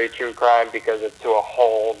military true crime, because it's to a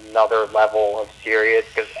whole nother level of serious,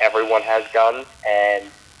 because everyone has guns and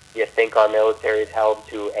you think our military is held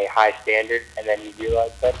to a high standard, and then you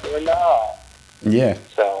realize that they're not. Yeah.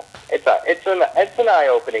 So it's an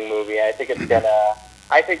eye-opening movie. I think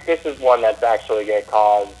this is one that's actually gonna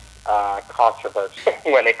cause controversy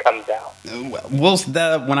when it comes out. Well,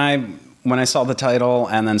 when I saw the title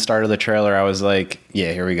and then started the trailer, I was like,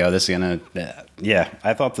 yeah, here we go. This is gonna. Yeah,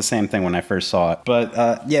 I thought the same thing when I first saw it.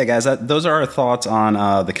 But yeah, guys, those are our thoughts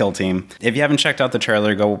on the Kill Team. If you haven't checked out the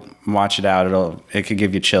trailer, go watch it out. It could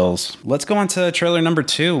give you chills. Let's go on to trailer number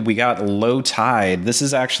 2. We got Low Tide. This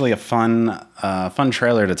is actually a fun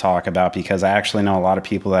trailer to talk about because I actually know a lot of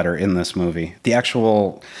people that are in this movie. The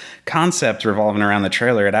actual concept revolving around the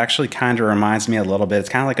trailer, it actually kind of reminds me a little bit. It's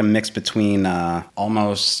kind of like a mix between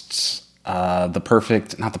almost not the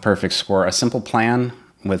perfect score, A Simple Plan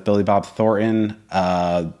with Billy Bob Thornton,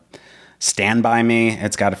 Stand By Me.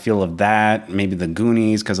 It's got a feel of that. Maybe The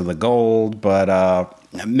Goonies because of the gold. But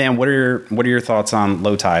man, what are your thoughts on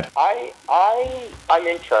Low Tide? I'm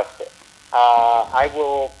interested. I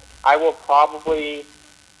will probably,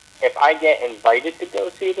 if I get invited to go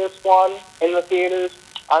see this one in the theaters,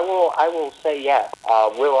 I will say yes.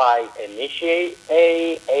 Will I initiate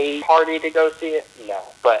a party to go see it? No.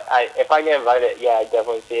 But if I get invited, yeah, I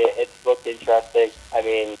definitely see it. It looked interesting. I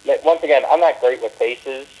mean, once again, I'm not great with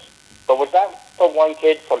faces, but was that the one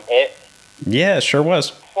kid from It? Yeah, it sure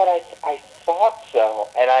was. But I thought so.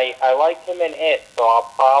 And I liked him in It, so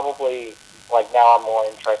I'll probably, now I'm more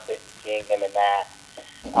interested in seeing him in that.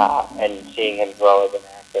 and seeing him grow as an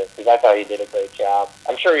actor, because I thought he did a great job.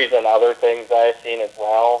 I'm sure he's in other things that I've seen as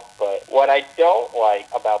well, but what I don't like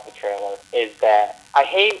about the trailer is that I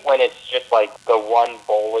hate when it's just like the one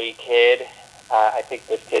bully kid. I think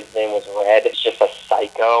this kid's name was Red. It's just a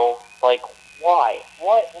psycho. Like, why?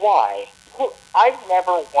 Why? I've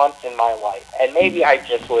never once in my life, and maybe I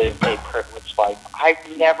just lived a privileged life,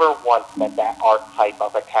 I've never once met that archetype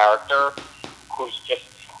of a character who's just,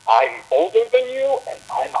 I'm older than you, and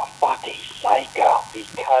I'm a fucking psycho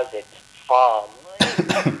because it's fun.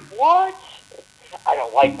 Like, what? I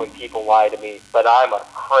don't like when people lie to me, but I'm a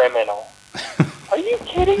criminal. Are you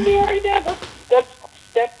kidding me right now? That's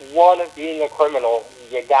step one of being a criminal.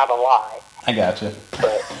 You gotta lie. I gotcha.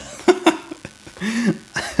 But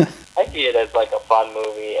I see it as like a fun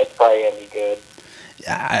movie. It's probably gonna be good.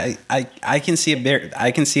 I can see it.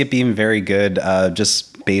 I can see it being very good,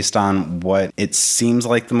 just based on what it seems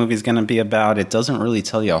like the movie's going to be about. It doesn't really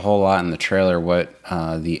tell you a whole lot in the trailer what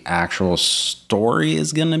the actual story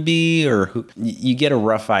is going to be, or who. You get a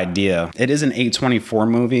rough idea. It is an A24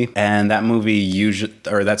 movie, and that movie usually,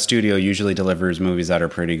 or that studio usually delivers movies that are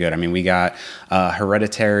pretty good. I mean, we got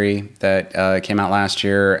Hereditary that came out last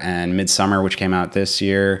year, and Midsommar, which came out this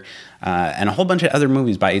year. And a whole bunch of other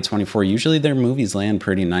movies by A24. Usually their movies land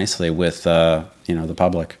pretty nicely with, the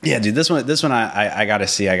public. Yeah, dude, this one I gotta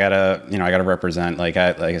see. I gotta represent. Like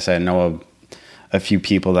I said, I know a few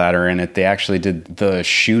people that are in it. They actually did the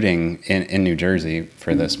shooting in New Jersey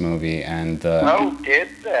for this movie. And oh, did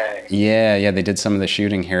they? Yeah, they did some of the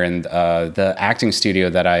shooting here. And the acting studio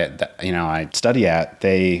that I study at,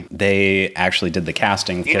 they actually did the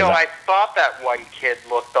casting. I thought that one kid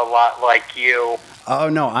looked a lot like you. Oh,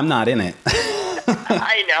 no, I'm not in it.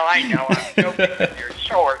 I know. I'm joking because you're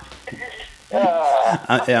short.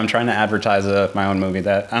 I'm trying to advertise my own movie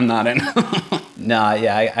that I'm not in. No,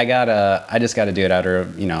 yeah, I just gotta do it out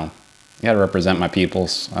of, you gotta represent my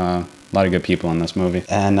peoples. A lot of good people in this movie.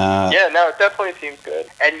 And yeah, no, it definitely seems good.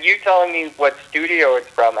 And you telling me what studio it's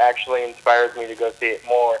from actually inspires me to go see it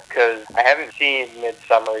more, because I haven't seen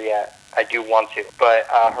Midsommar yet. I do want to. But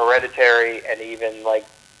Hereditary, and even, like,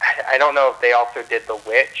 I don't know if they also did The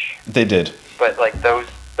Witch. They did. But, like, those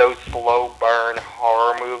slow burn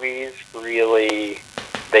horror movies, really,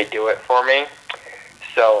 they do it for me.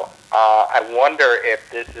 So I wonder if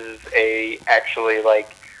this is actually, like,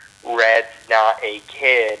 Red's not a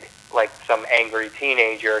kid, like some angry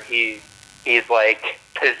teenager. He's like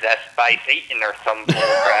possessed by Satan or some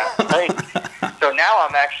crap. Right? So now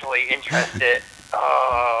I'm actually interested.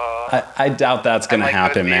 I doubt that's gonna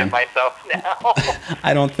happen, man. Myself now.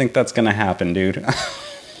 I don't think that's gonna happen, dude.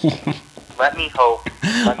 Let me hope.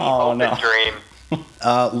 Let me hope and dream.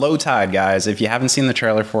 Low Tide, guys. If you haven't seen the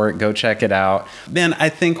trailer for it, go check it out. Man, I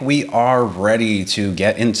think we are ready to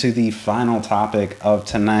get into the final topic of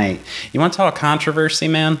tonight. You want to talk controversy,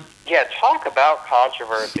 man? Yeah, talk about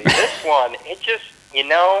controversy. This one, it just,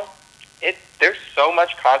 there's so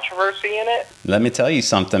much controversy in it. Let me tell you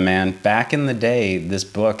something, man. Back in the day, this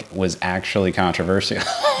book was actually controversial.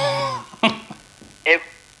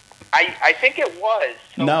 I think it was.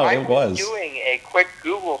 So no, it was. I was doing a quick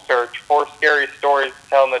Google search for Scary Stories to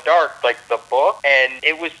Tell in the Dark, like the book, and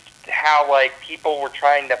it was how, like, people were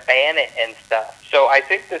trying to ban it and stuff. So I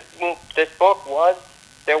think this book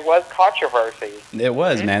there was controversy. It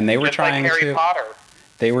was, man. They were just trying like Harry Potter.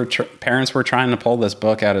 Parents were trying to pull this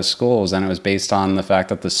book out of schools, and it was based on the fact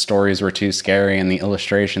that the stories were too scary and the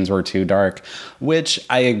illustrations were too dark, which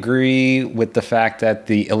I agree with the fact that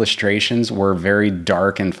the illustrations were very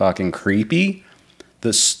dark and fucking creepy.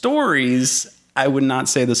 The stories, I would not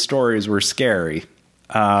say the stories were scary.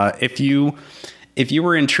 If you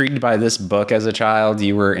were intrigued by this book as a child,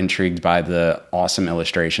 you were intrigued by the awesome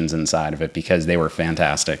illustrations inside of it because they were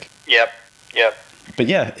fantastic. Yep. But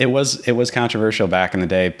yeah, it was controversial back in the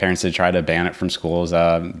day. Parents did try to ban it from schools.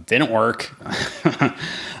 Didn't work.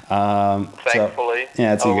 Thankfully.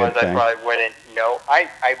 Yeah, it's a good thing. I probably wouldn't know. I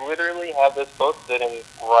literally have this book sitting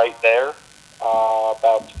right there,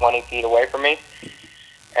 about 20 feet away from me,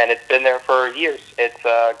 and it's been there for years. It's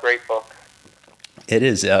a great book. It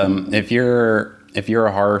is. If you're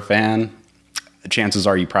a horror fan, chances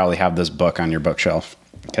are you probably have this book on your bookshelf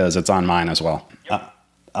because it's on mine as well. Yep.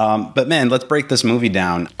 But man, let's break this movie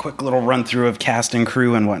down. Quick little run through of cast and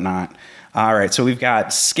crew and whatnot. All right, so we've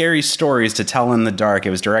got Scary Stories to Tell in the Dark.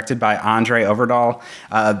 It was directed by Andre Øvredal.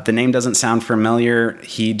 The name doesn't sound familiar.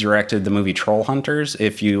 He directed the movie Troll Hunters.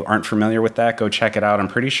 If you aren't familiar with that, go check it out. I'm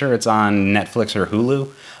pretty sure it's on Netflix or Hulu.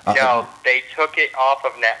 No, they took it off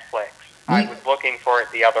of Netflix. I was looking for it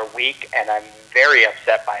the other week, and I'm very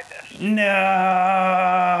upset by this. No.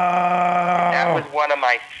 That was one of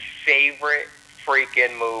my favorite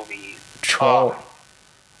freaking movies. Troll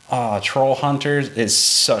Hunters is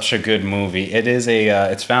such a good movie. It is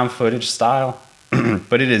it's found footage style,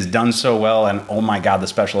 but it is done so well, and oh my god, the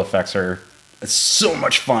special effects it's so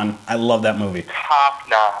much fun. I love that movie. Top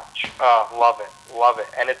notch. Love it.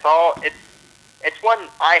 And it's one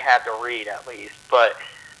I had to read at least, but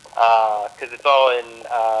because it's all in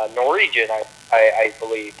Norwegian, I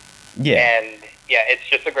believe. Yeah. And yeah, it's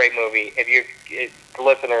just a great movie.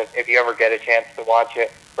 Listeners, if you ever get a chance to watch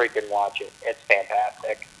it, freaking watch it. It's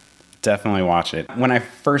fantastic. Definitely watch it. When I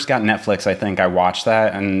first got Netflix, I think I watched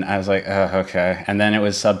that and I was like, okay. And then it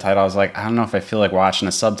was subtitled. I was like, I don't know if I feel like watching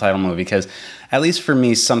a subtitle movie, because at least for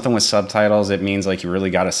me, something with subtitles, it means like you really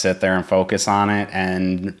got to sit there and focus on it.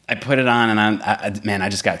 And I put it on and I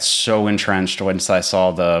just got so entrenched once I saw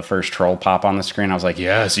the first troll pop on the screen. I was like,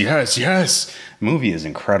 yes. Movie is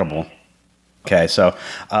incredible. Okay, so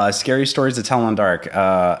Scary Stories to Tell in the Dark.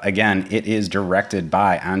 Again, it is directed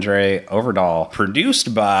by Andre Overdahl,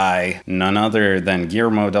 produced by none other than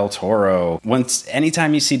Guillermo del Toro.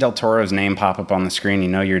 Anytime you see del Toro's name pop up on the screen, you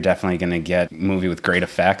know you're definitely going to get a movie with great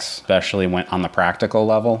effects, especially on the practical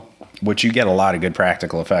level, which you get a lot of good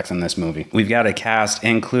practical effects in this movie. We've got a cast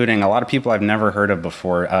including a lot of people I've never heard of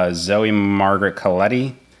before. Zoe Margaret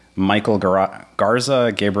Coletti, Michael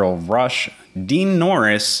Garza, Gabriel Rush, Dean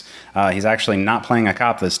Norris, he's actually not playing a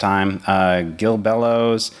cop this time, Gil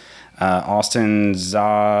Bellows, Austin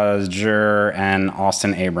Zager, and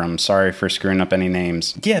Austin Abrams. Sorry for screwing up any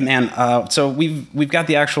names. Yeah, man, so we've got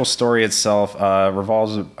the actual story itself,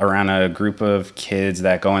 revolves around a group of kids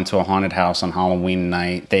that go into a haunted house on Halloween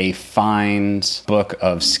night. They find a book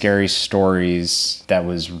of scary stories that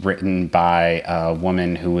was written by a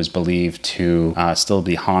woman who was believed to still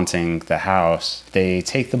be haunting the house. They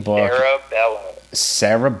take the book.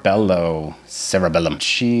 Cerebellum.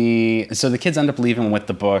 So the kids end up leaving with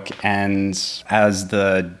the book, and as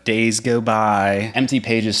the days go by, empty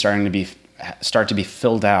pages start to be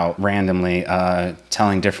filled out randomly,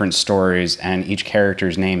 telling different stories, and each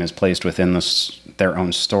character's name is placed within their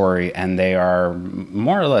own story, and they are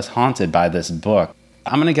more or less haunted by this book.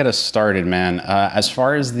 I'm going to get us started, man. As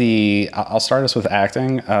far as I'll start us with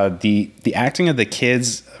acting. The acting of the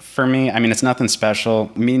kids, for me, I mean, it's nothing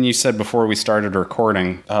special. Me and you said before we started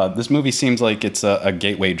recording, this movie seems like it's a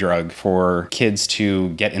gateway drug for kids to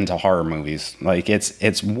get into horror movies. Like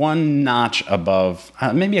it's one notch above,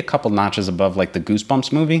 maybe a couple notches above, like the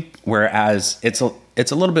Goosebumps movie, whereas it's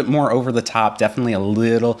a little bit more over the top, definitely a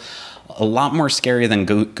lot more scary than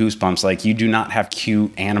Goosebumps. Like, you do not have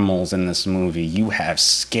cute animals in this movie. You have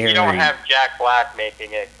scary. You don't have Jack Black making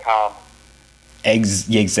it calm.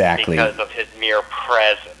 Exactly. Because of his mere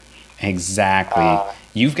presence. Exactly.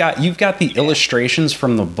 You've got the illustrations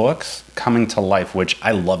from the books coming to life, which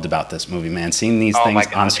I loved about this movie, man. Seeing these things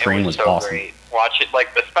on screen was so awesome. Great. Watch it,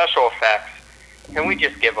 like the special effects. Can we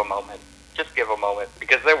just give a moment? Just give a moment,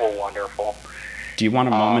 because they were wonderful. Do you want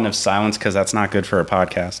a moment of silence? Because that's not good for a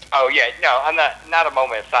podcast. Oh, yeah. No, I'm not a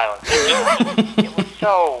moment of silence. It was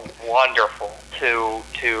so wonderful to...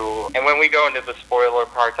 And when we go into the spoiler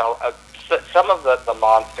parts, some of the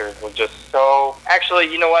monsters were just so...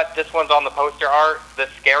 Actually, you know what? This one's on the poster art. The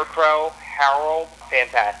Scarecrow, Harold,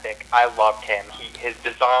 fantastic. I loved him. His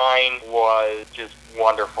design was just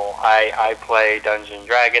wonderful. I play Dungeons &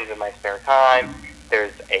 Dragons in my spare time.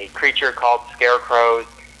 There's a creature called Scarecrows.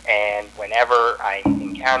 And whenever I'm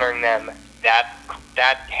encountering them, that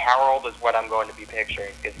Harold is what I'm going to be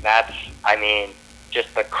picturing, because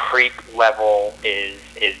just the creep level is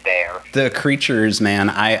there. The creatures, man,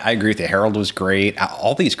 I agree with you. Harold was great.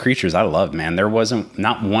 All these creatures I loved, man. There wasn't,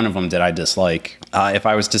 not one of them did I dislike. If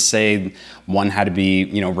I was to say one had to be,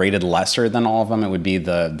 rated lesser than all of them, it would be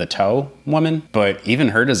the toe woman. But even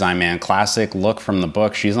her design, man, classic look from the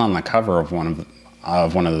book. She's on the cover of one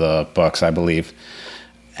of the books, I believe.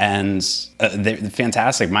 And they're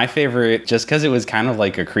fantastic. My favorite, just because it was kind of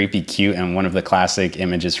like a creepy cute, and one of the classic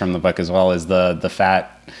images from the book as well, is the fat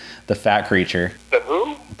creature. The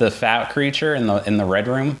who? The fat creature in the red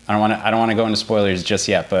room. I don't want to go into spoilers just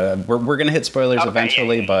yet, but we're gonna hit spoilers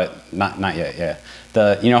eventually, but not yet.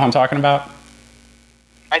 Yeah, you know who I'm talking about?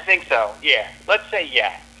 I think so. Yeah. Let's say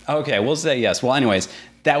yes. Okay, we'll say yes. Well, anyways,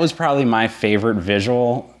 that was probably my favorite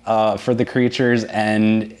visual for the creatures,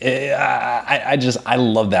 and I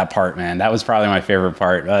love that part, man. That was probably my favorite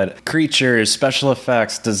part. Creatures, special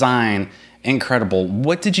effects, design, incredible.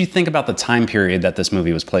 What did you think about the time period that this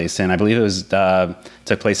movie was placed in? I believe it was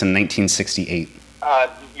took place in 1968.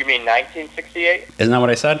 You mean 1968? Isn't that what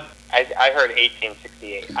I said? I heard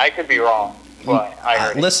 1868. I could be wrong, but I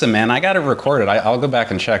heard. Listen, man, I got it recorded. I'll go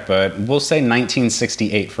back and check, but we'll say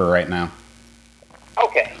 1968 for right now.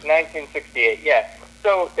 Okay, 1968. Yeah.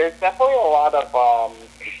 So there's definitely a lot of.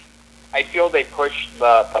 I feel they pushed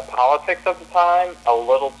the politics of the time a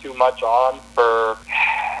little too much on for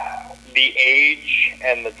the age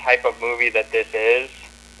and the type of movie that this is.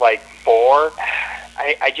 Like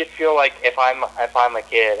I just feel like if I'm a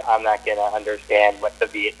kid, I'm not gonna understand what the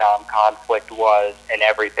Vietnam conflict was and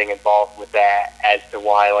everything involved with that, as to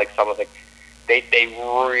why like some of the they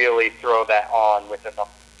really throw that on within the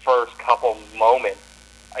first couple moments.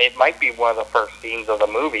 It might be one of the first scenes of the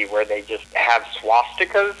movie where they just have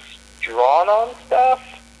swastikas drawn on stuff.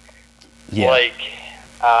 Yeah. Like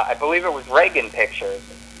I believe it was Reagan pictures.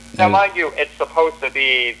 Now, mind you, it's supposed to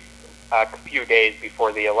be a few days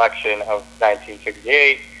before the election of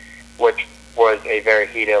 1968, which was a very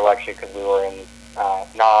heated election because we were in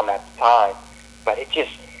Nam at the time. But it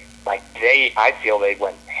just, like, I feel they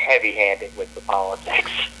went heavy-handed with the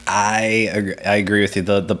politics. I agree with you.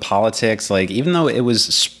 The politics, like, even though it was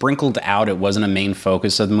sprinkled out, it wasn't a main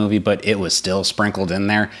focus of the movie, but it was still sprinkled in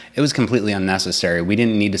there. It was completely unnecessary. We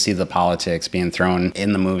didn't need to see the politics being thrown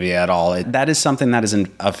in the movie at all. That is something that is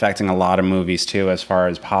affecting a lot of movies, too, as far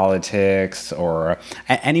as politics or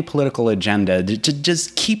any political agenda.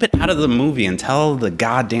 Just keep it out of the movie and tell the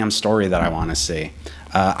goddamn story that I want to see.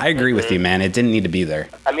 I agree with you, man. It didn't need to be there.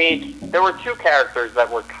 I mean, there were two characters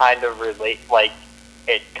that were kind of like,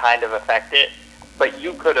 it kind of affected, but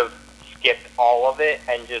you could have skipped all of it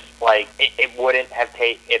and just, like, it wouldn't have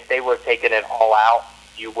if they would have taken it all out,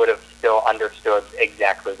 you would have still understood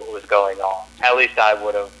exactly what was going on. At least I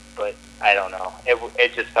would have, but I don't know.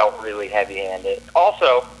 It just felt really heavy-handed.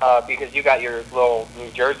 Also, because you got your little New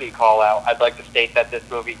Jersey call-out, I'd like to state that this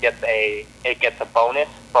movie gets a bonus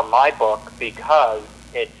from my book because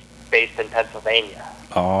it's based in Pennsylvania.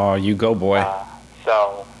 Oh, you go, boy.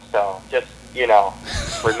 So just,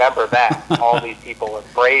 remember that. All these people are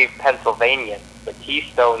brave Pennsylvanians, the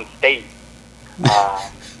Keystone State,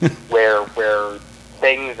 where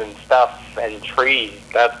things and stuff and trees,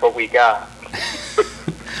 that's what we got.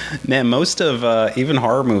 Man, most of even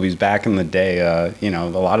horror movies back in the day, a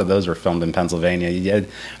lot of those were filmed in Pennsylvania.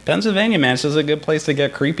 Pennsylvania, man, it's just a good place to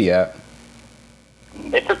get creepy at.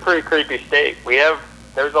 It's a pretty creepy state.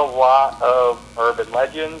 There's a lot of urban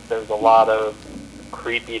legends. There's a lot of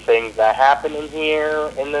creepy things that happen in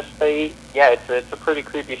here in this state. Yeah, it's a pretty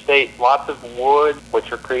creepy state. Lots of wood,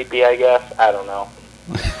 which are creepy, I guess. I don't know.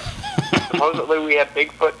 Supposedly we have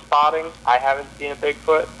Bigfoot spotting. I haven't seen a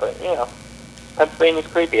Bigfoot, but, Pennsylvania's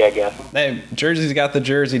creepy, I guess. Hey, Jersey's got the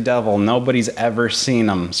Jersey Devil. Nobody's ever seen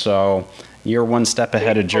him, so you're one step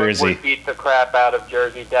ahead of Jersey. Would beat the crap out of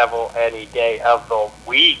Jersey Devil any day of the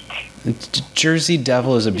week. Jersey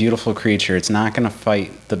Devil is a beautiful creature. It's not going to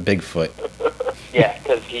fight the Bigfoot. Yeah,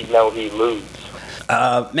 because he lose.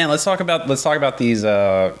 Man, let's talk about these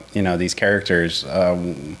these characters.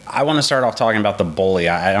 I want to start off talking about the bully.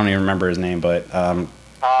 I don't even remember his name, but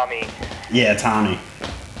Tommy. Yeah, Tommy.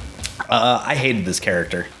 I hated this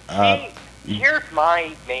character. Here's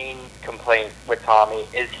my main complaint with Tommy: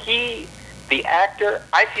 is the actor?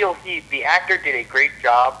 I feel the actor did a great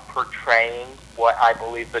job portraying what I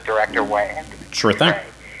believe the director wanted. Sure thing.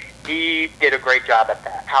 He did a great job at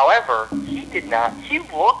that. However, he did not. He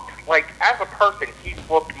looked like, as a person, he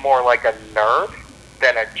looked more like a nerd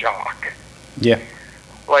than a jock. Yeah.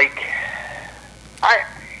 Like,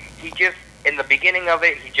 he just, in the beginning of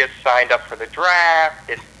it, he just signed up for the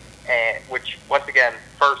draft, which, once again,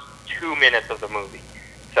 first 2 minutes of the movie.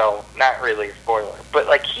 So, not really a spoiler. But,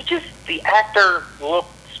 like, the actor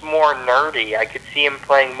looked more nerdy. I could see him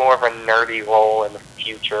playing more of a nerdy role in the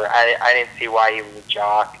future. I didn't see why he was a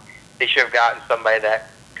jock. They should have gotten somebody that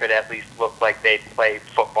could at least look like they played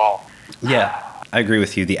football. Yeah, I agree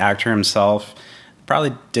with you. The actor himself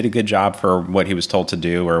probably did a good job for what he was told to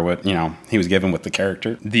do or what, he was given with the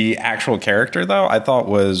character. The actual character, though, I thought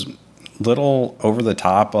was little over the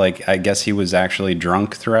top. Like, I guess he was actually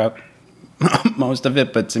drunk throughout most of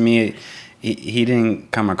it, but to me, he didn't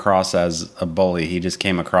come across as a bully. He just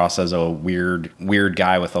came across as a weird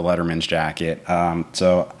guy with a Letterman's jacket.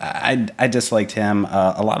 So I disliked him.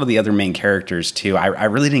 A lot of the other main characters, too, I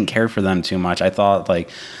really didn't care for them too much. I thought, like,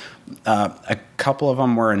 a couple of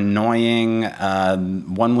them were annoying.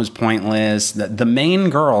 One was pointless. The main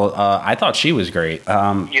girl, I thought she was great.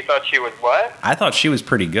 You thought she was what? I thought she was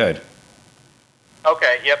pretty good.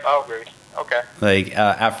 Okay, yep, I'll agree. Okay. Like,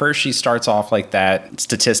 at first she starts off like that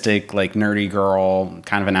statistic, like, nerdy girl,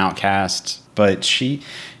 kind of an outcast, but she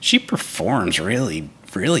performs really,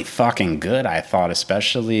 really fucking good, I thought,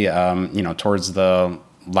 especially, towards the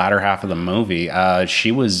latter half of the movie.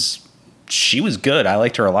 She was she was good. I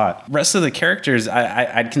liked her a lot. Rest of the characters,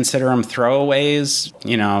 I'd consider them throwaways.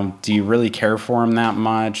 You know, do you really care for them that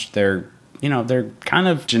much? They're kind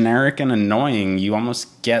of generic and annoying. You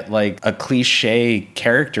almost get like a cliche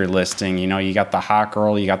character listing. You know, you got the hot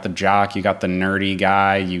girl, you got the jock, you got the nerdy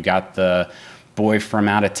guy, you got the boy from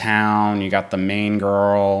out of town, you got the main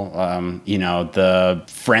girl, the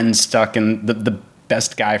friend stuck in the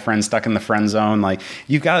best guy friend stuck in the friend zone. Like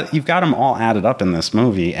you've got them all added up in this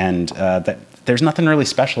movie, and there's nothing really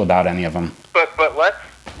special about any of them. But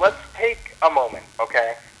let's take a moment,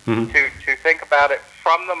 okay, to think about it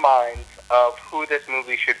from the minds of who this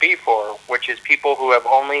movie should be for, which is people who have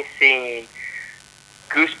only seen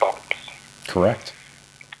Goosebumps. Correct.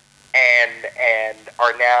 And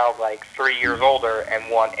are now like 3 years older and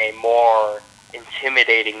want a more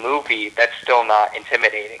intimidating movie that's still not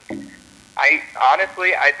intimidating.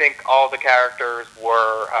 I think all the characters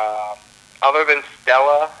were, other than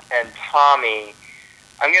Stella and Tommy,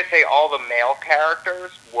 I'm going to say all the male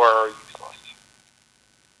characters were useless.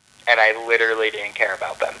 And I literally didn't care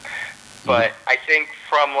about them. But I think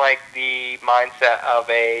from like the mindset of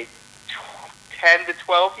a 10 to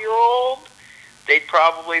 12-year-old, they'd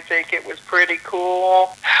probably think it was pretty cool.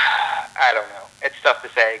 I don't know. It's tough to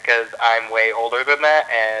say because I'm way older than that,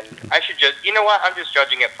 and I should just, you know what? I'm just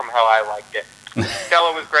judging it from how I liked it.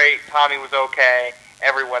 Stella was great. Tommy was okay.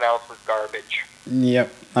 Everyone else was garbage.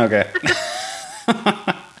 Yep. Okay.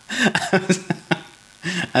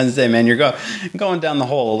 I was say, man, you're going down the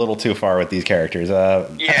hole a little too far with these characters.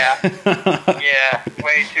 Yeah,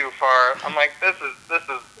 way too far. I'm like, this is.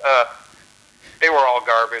 They were all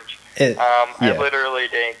garbage. I literally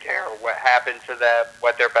didn't care what happened to them,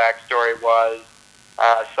 what their backstory was.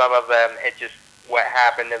 Some of them, what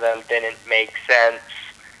happened to them didn't make sense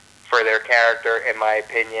for their character, in my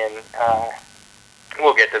opinion.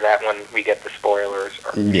 We'll get to that when we get the spoilers.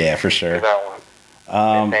 Yeah, for sure.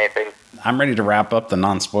 I'm ready to wrap up the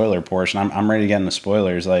non-spoiler portion. I'm ready to get into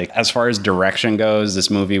spoilers. Like, as far as direction goes, this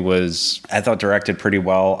movie was, I thought, directed pretty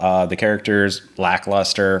well. The characters,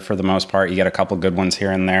 lackluster for the most part. You get a couple good ones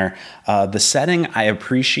here and there. The setting, I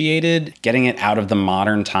appreciated getting it out of the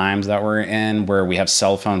modern times that we're in, where we have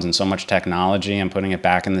cell phones and so much technology, and putting it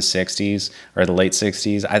back in the 60s or the late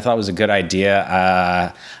 60s. I thought it was a good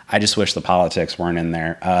idea. I just wish the politics weren't in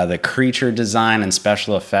there. The creature design and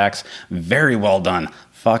special effects, very well done.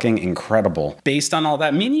 Fucking incredible. Based on all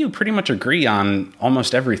that, me and you pretty much agree on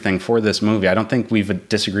almost everything for this movie. I don't think we've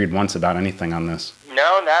disagreed once about anything on this.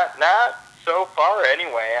 No, not so far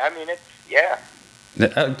anyway. I mean,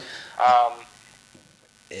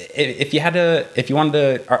 If you wanted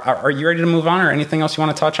to, are you ready to move on, or anything else you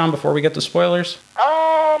want to touch on before we get to spoilers?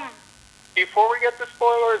 Before we get to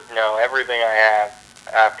spoilers, no, everything I have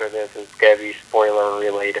after this is gonna be spoiler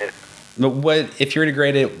related. What if you were to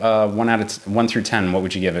grade it 1 through 10? What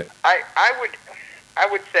would you give it? I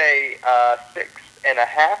would say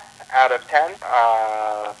 6.5 out of 10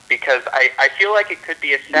 because I feel like it could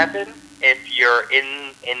be a 7 if you're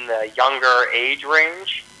in the younger age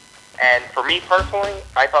range. And for me personally,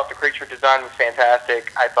 I thought the creature design was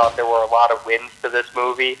fantastic. I thought there were a lot of wins to this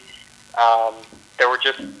movie. There were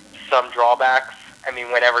just some drawbacks. I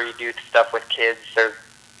mean, whenever you do stuff with kids, there's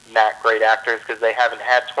not great actors because they haven't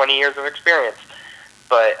had 20 years of experience.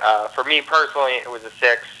 But for me personally, it was a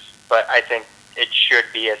 6, but I think it should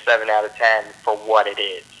be a 7 out of 10 for what it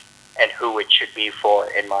is and who it should be for,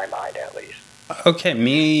 in my mind at least. Okay,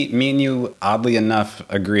 me and you, oddly enough,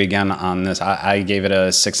 agree again on this. I gave it a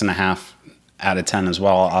 6.5 out of 10 as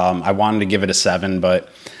well. I wanted to give it a 7, but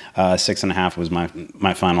 6.5 was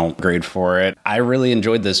my final grade for it. I really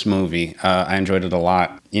enjoyed this movie. I enjoyed it a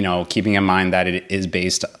lot. You know, keeping in mind that it is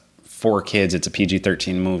based for kids, it's a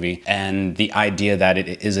PG-13 movie, and the idea that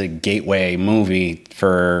it is a gateway movie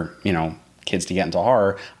for, you know, kids to get into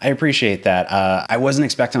horror, I appreciate that. I wasn't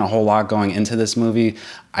expecting a whole lot going into this movie.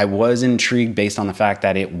 I was intrigued based on the fact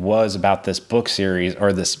that it was about this book series,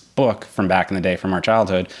 or this book from back in the day from our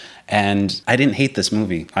childhood, and I didn't hate this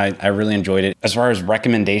movie. I really enjoyed it. As far as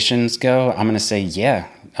recommendations go, I'm going to say,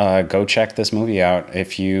 go check this movie out.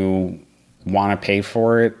 If you want to pay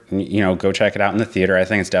for it, you know, go check it out in the theater. I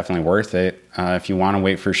think it's definitely worth it. If you want to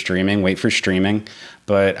wait for streaming.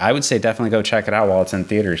 But I would say definitely go check it out while it's in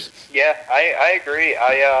theaters. Yeah, I agree.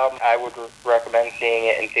 I would recommend seeing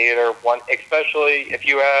it in theater. Especially if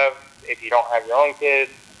you don't have your own kids,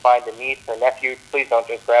 find a niece or nephew. Please don't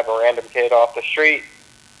just grab a random kid off the street.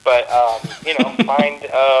 But find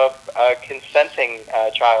a consenting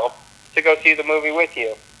child to go see the movie with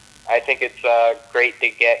you. I think it's great to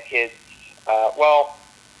get kids,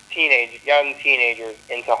 young teenagers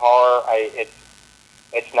into horror.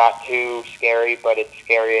 It's not too scary, but it's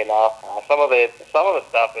scary enough. Some of the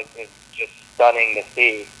stuff is just stunning to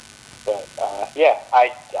see. But yeah,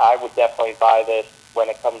 I would definitely buy this when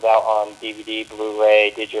it comes out on DVD,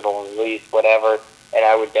 Blu-ray, digital release, whatever. And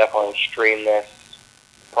I would definitely stream this.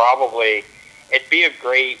 Probably, it'd be a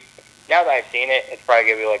great. Now that I've seen it, it's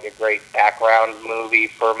probably gonna be like a great background movie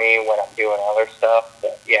for me when I'm doing other stuff.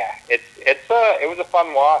 But yeah, it was a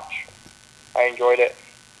fun watch. I enjoyed it.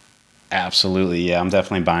 Absolutely, yeah. I'm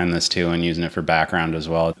definitely buying this too and using it for background as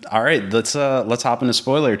well. All right, let's hop into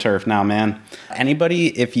spoiler turf now, man. Anybody,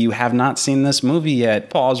 if you have not seen this movie yet,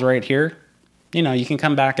 pause right here. You know, you can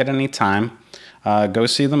come back at any time. Go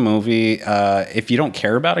see the movie. If you don't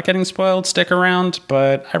care about it getting spoiled, stick around.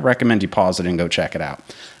 But I recommend you pause it and go check it out.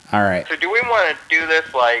 All right. So do we want to do this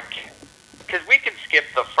because we could skip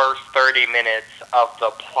the first 30 minutes of the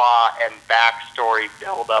plot and backstory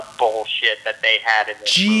build-up bullshit that they had in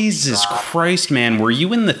this Jesus movie. Christ, man. Were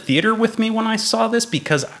you in the theater with me when I saw this?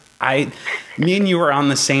 Because me and you were on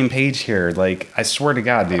the same page here. Like, I swear to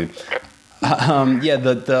God, dude. Yeah,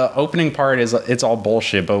 the opening part it's all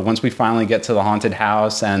bullshit, but once we finally get to the haunted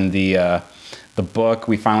house and the book,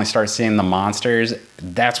 we finally start seeing the monsters.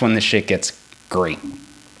 That's when the shit gets great.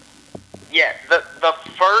 Yeah, the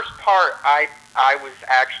first part I was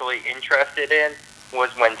actually interested in was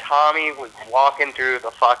when Tommy was walking through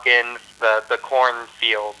the fucking the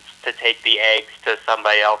cornfields to take the eggs to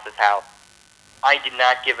somebody else's house. I did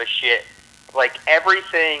not give a shit. Like,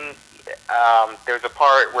 everything, there's a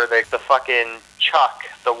part where the fucking Chuck,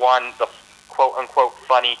 the quote-unquote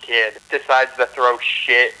funny kid, decides to throw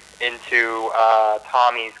shit into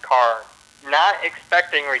Tommy's car. Not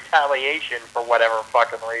expecting retaliation for whatever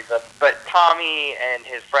fucking reason, but Tommy and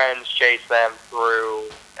his friends chase them through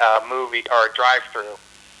a movie or a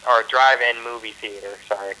drive-in movie theater.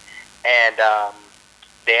 Sorry, and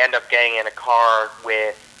they end up getting in a car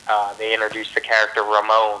with. They introduce the character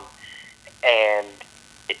Ramon, and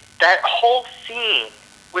that whole scene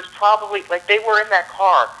was probably like they were in that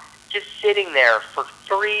car just sitting there for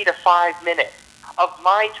 3 to 5 minutes. Of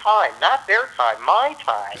my time, not their time, my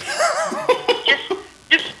time.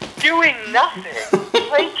 just doing nothing.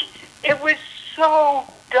 Like, it was so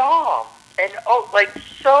dumb and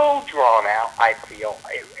so drawn out. I feel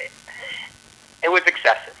it was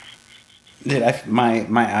excessive. Dude, my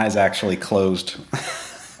eyes actually closed.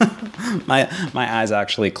 my eyes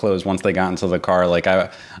actually closed once they got into the car. Like,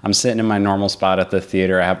 I'm sitting in my normal spot at the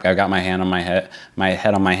theater. I've got my head on my head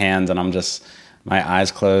on my hands, and I'm just my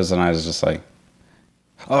eyes closed, and I was just like.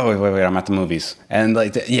 Oh, wait, I'm at the movies. And,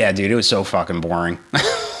 like, yeah, dude, it was so fucking boring.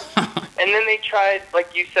 And then they tried,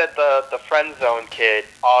 like you said, the friend zone kid,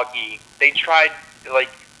 Augie. They tried,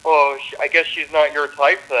 like, oh, I guess she's not your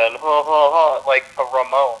type then, like, to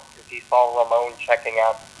Ramon, because he saw Ramon checking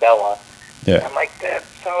out Bella. Yeah. I'm like, that's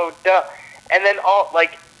so dumb. And then,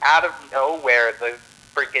 out of nowhere, the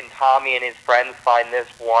freaking Tommy and his friends find this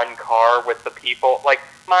one car with the people. Like,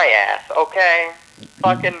 my ass, okay?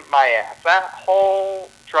 Fucking my ass. That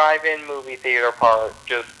whole drive-in movie theater part,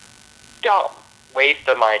 just dumb. Waste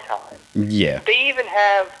of my time. Yeah.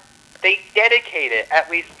 They dedicated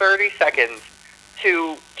at least 30 seconds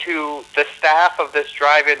to the staff of this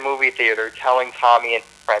drive-in movie theater telling Tommy and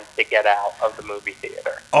his friends to get out of the movie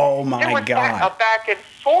theater. Oh my God. There was a back and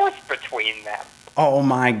forth between them. Oh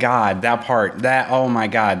my God. That part. Oh my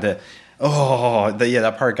God. That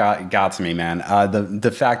part got to me, man.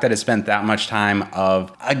 The fact that it spent that much time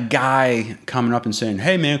of a guy coming up and saying,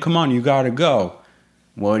 "Hey, man, come on, you gotta go."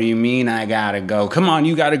 What do you mean I gotta go? Come on,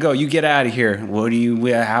 you gotta go. You get out of here.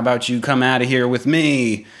 How about you come out of here with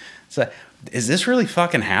me? So, is this really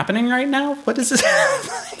fucking happening right now? What is this?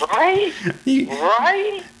 Right?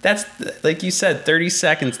 Right? That's, like you said, 30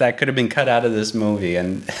 seconds that could have been cut out of this movie.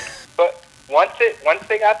 And but once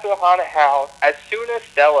they got to the haunted house, as soon as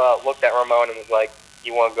Stella looked at Ramon and was like,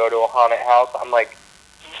 "You want to go to a haunted house?" I'm like,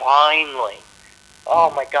 finally.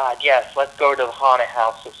 Oh my God, yes, let's go to the haunted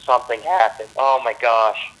house if something happens. Oh my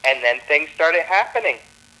gosh. And then things started happening.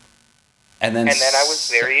 And then I was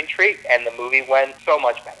very intrigued, and the movie went so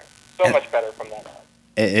much better. Much better from that on.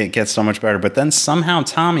 It gets so much better. But then somehow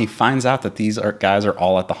Tommy finds out that these guys are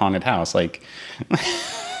all at the haunted house. Like,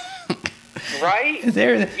 right?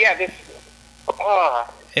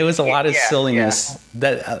 It was a lot of silliness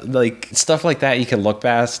that, like, stuff like that you can look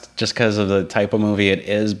past just because of the type of movie it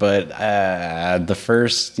is. But that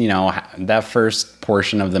first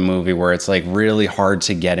portion of the movie where it's like really hard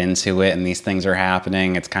to get into it and these things are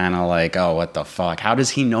happening. It's kind of like, oh, what the fuck? How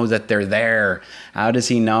does he know that they're there? How does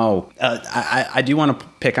he know? I do want to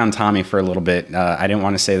pick on Tommy for a little bit. I didn't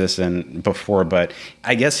want to say this before, but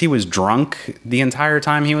I guess he was drunk the entire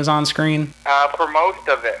time he was on screen. For most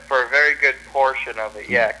of it, for a very good portion of it,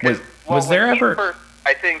 yeah. Was there ever... First,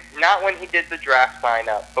 I think, not when he did the draft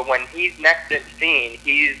sign-up, but when he's next in scene,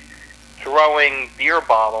 he's throwing beer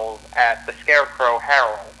bottles at the Scarecrow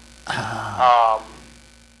Harold.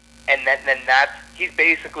 And then that's... He's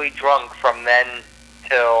basically drunk from then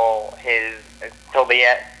till his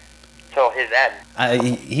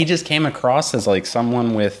end. He just came across as like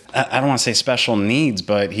someone with, I don't want to say special needs,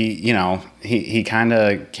 but he kind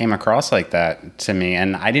of came across like that to me.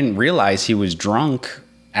 And I didn't realize he was drunk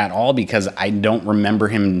at all because I don't remember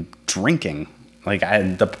him drinking. Like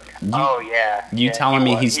telling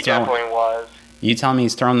me he's throwing... He definitely was. You tell me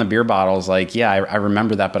he's throwing the beer bottles, like, yeah, I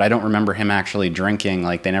remember that, but I don't remember him actually drinking.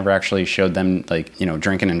 Like, they never actually showed them, like,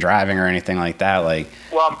 drinking and driving or anything like that. Like,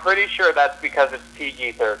 well, I'm pretty sure that's because it's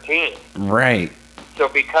PG-13. Right. So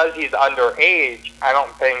because he's underage, I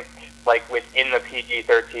don't think, like, within the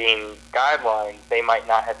PG-13 guidelines, they might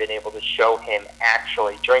not have been able to show him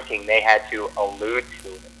actually drinking. They had to allude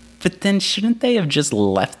to it. But then shouldn't they have just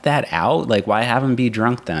left that out? Like, why have him be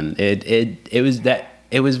drunk then?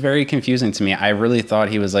 It was very confusing to me. I really thought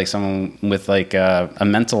he was like someone with like a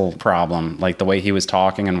mental problem, like the way he was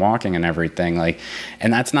talking and walking and everything. Like,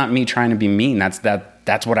 and that's not me trying to be mean. That's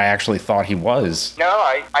what I actually thought he was. No,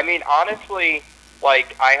 I mean, honestly,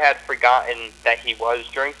 like, I had forgotten that he was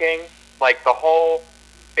drinking. Like,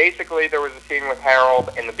 basically there was a scene with Harold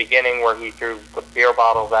in the beginning where he threw the beer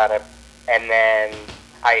bottles at him, and then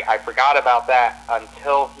I forgot about that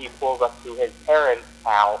until he pulls up to his parents'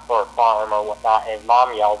 house or farm or whatnot, and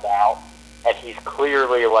Mom yells out, and he's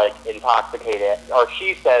clearly, like, intoxicated. Or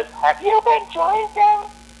she says, "Have you been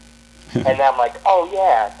drinking?" And I'm like, oh,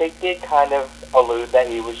 yeah, they did kind of allude that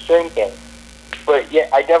he was drinking. But, yeah,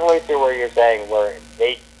 I definitely see what you're saying, where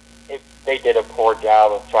they did a poor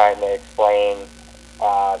job of trying to explain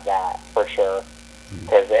that, for sure.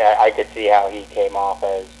 Because I could see how he came off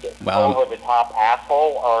as just over-the-top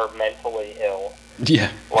asshole or mentally ill. Yeah.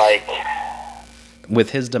 Like...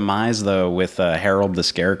 With his demise, though, with Harold the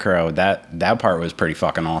Scarecrow, that part was pretty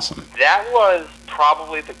fucking awesome. That was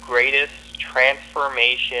probably the greatest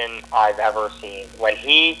transformation I've ever seen.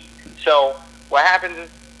 So what happens is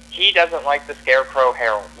he doesn't like the Scarecrow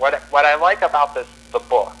Harold. What I like about the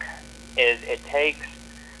book is it takes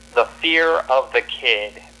the fear of the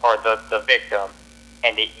kid or the victim,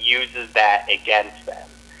 and it uses that against them.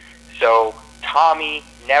 So Tommy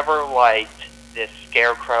never liked this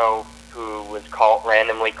Scarecrow who was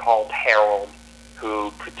randomly called Harold,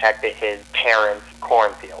 who protected his parents'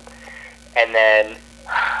 cornfield. And then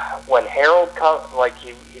when Harold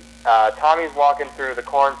Tommy's walking through the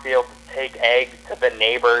cornfield to take eggs to the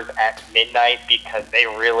neighbors at midnight because they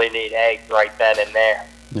really need eggs right then and there.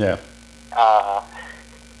 Yeah.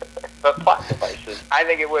 But plot devices. I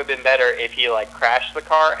think it would have been better if he crashed the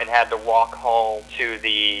car and had to walk home to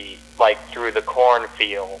through the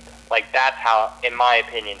cornfield. Like, that's how, in my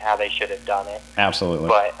opinion, how they should have done it. Absolutely.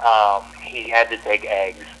 But he had to take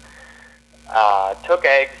eggs.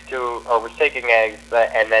 Was taking eggs,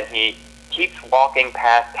 and then he keeps walking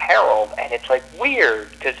past Harold, and it's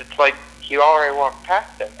weird because it's he already walked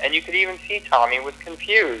past him, and you could even see Tommy was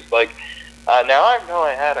confused. Now I've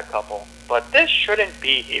only had a couple, but this shouldn't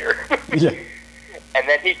be here. Yeah. And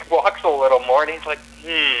then he walks a little more, and he's like,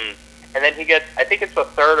 And then he gets, I think it's the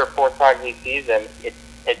third or fourth time he sees him.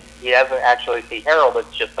 He doesn't actually see Harold.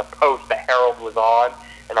 It's just a post that Harold was on,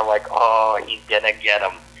 and I'm like, oh, he's gonna get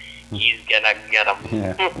him. He's gonna get him.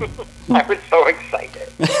 Yeah. I was so excited.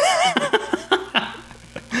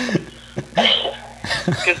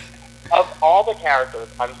 Because of all the characters,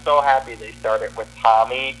 I'm so happy they started with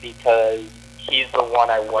Tommy because he's the one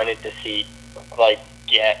I wanted to see,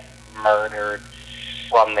 get murdered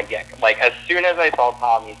from the get. As soon as I saw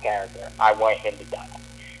Tommy's character, I want him to die.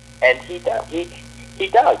 And he does. He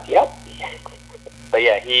does, yep. But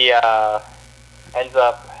yeah, he ends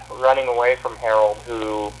up running away from Harold,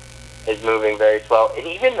 who is moving very slow. And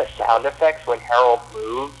even the sound effects when Harold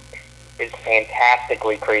moves is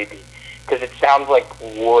fantastically creepy. Because it sounds like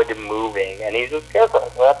wood moving, and he's a scarecrow,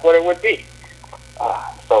 so that's what it would be.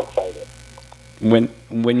 So excited.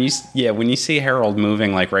 When you see Harold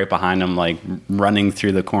moving right behind him, running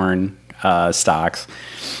through the corn stalks,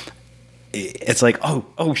 it's like,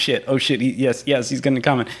 oh shit, yes, he's gonna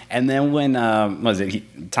come. And then when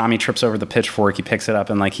Tommy trips over the pitchfork, he picks it up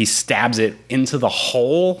and like he stabs it into the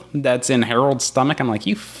hole that's in Harold's stomach. I'm like,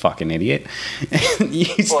 you fucking idiot. He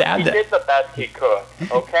stabbed it. He did the best he could,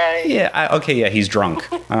 okay? Yeah, he's drunk.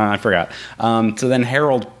 I forgot. So then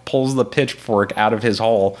Harold pulls the pitchfork out of his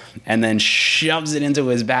hole and then shoves it into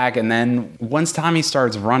his back. And then once Tommy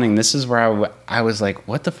starts running, this is where I was like,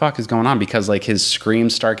 what the fuck is going on? Because like his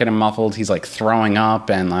screams start getting muffled. He's like throwing up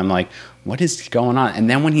and I'm like, what is going on? And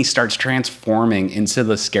then when he starts transforming into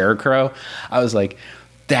the Scarecrow, I was like,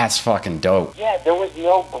 that's fucking dope. Yeah, there was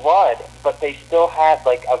no blood, but they still had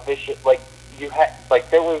like a vicious, like you had, like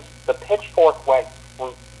there was, the pitchfork went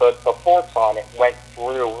through, the forks on it went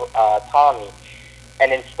through Tommy.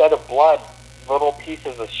 And instead of blood, little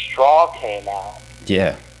pieces of straw came out.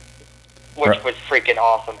 Yeah. Which was freaking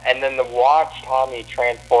awesome. And then to watch Tommy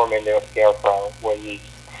transform into a Scarecrow was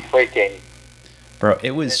freaking... Bro,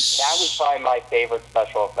 it was... That was probably my favorite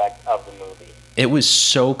special effect of the movie. It was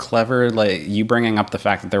so clever, like, you bringing up the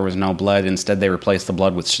fact that there was no blood. Instead, they replaced the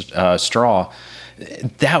blood with straw.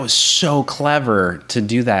 That was so clever to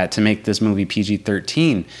do that, to make this movie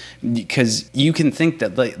PG-13, because you can think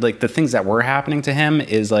that like the things that were happening to him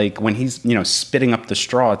is like when he's, spitting up the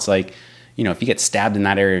straw, it's like, if you get stabbed in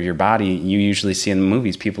that area of your body, you usually see in the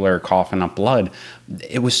movies, people are coughing up blood.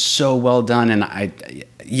 It was so well done. And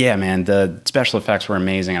man, the special effects were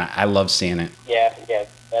amazing. And I love seeing it. Yeah.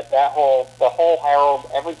 The whole Harold,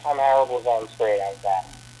 every time Harold was on screen, I was at.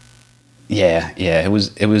 Yeah, it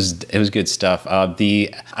was good stuff. I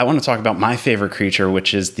want to talk about my favorite creature,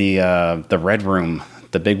 which is the Red Room,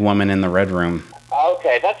 the big woman in the Red Room.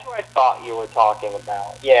 Okay, that's what I thought you were talking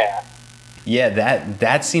about. Yeah. Yeah,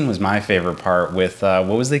 that scene was my favorite part. With what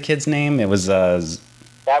was the kid's name? It was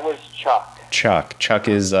that was Chuck. Chuck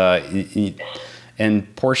is in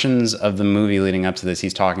portions of the movie leading up to this,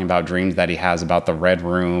 he's talking about dreams that he has about the Red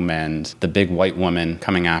Room and the big white woman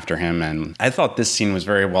coming after him. And I thought this scene was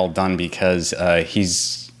very well done because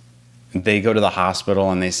they go to the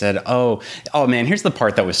hospital and they said, oh man, here's the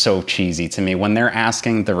part that was so cheesy to me. When they're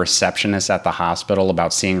asking the receptionist at the hospital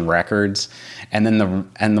about seeing records, and then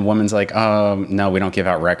the woman's like, oh, no, we don't give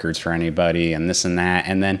out records for anybody, and this and that.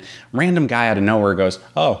 And then random guy out of nowhere goes,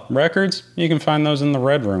 oh, records? You can find those in the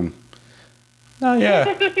Red Room. Oh, yeah.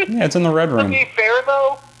 Yeah, it's in the Red Room. To be fair,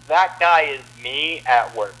 though, that guy is me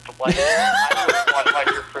at work. Like, I would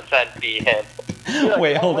 100% be him. Like,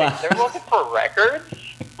 wait, hold on. They're looking for records?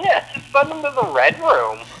 Yeah, just send them to the Red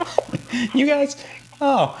Room. You guys...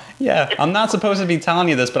 Oh, yeah. I'm not supposed to be telling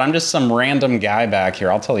you this, but I'm just some random guy back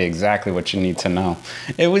here. I'll tell you exactly what you need to know.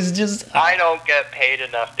 It was just... I don't get paid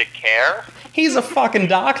enough to care. He's a fucking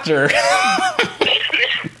doctor.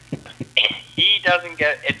 He doesn't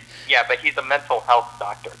get... Yeah, but he's a mental health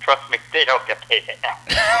doctor. Trust me, they don't get paid enough.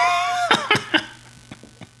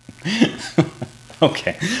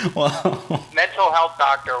 Okay, well... Mental health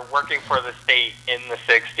doctor working for the state in the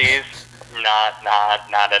 60s,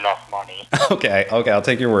 not enough money. Okay, I'll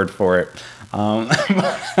take your word for it.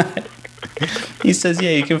 He says,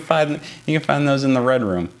 yeah, you can find those in the Red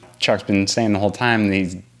Room. Chuck's been saying the whole time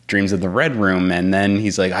these dreams of the Red Room, and then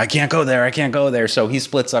he's like, I can't go there. So he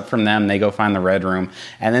splits up from them. They go find the Red Room,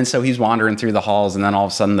 and then so he's wandering through the halls, and then all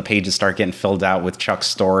of a sudden the pages start getting filled out with Chuck's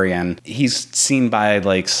story, and he's seen by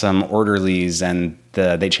like some orderlies, and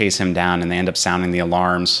they chase him down, and they end up sounding the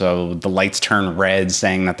alarm. So the lights turn red,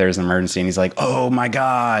 saying that there's an emergency, and he's like, oh my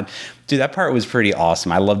god. Dude, that part was pretty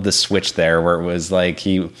awesome. I love the switch there where it was like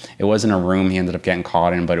it wasn't a room he ended up getting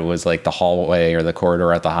caught in, but it was like the hallway or the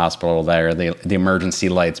corridor at the hospital there. The emergency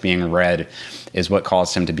lights being red is what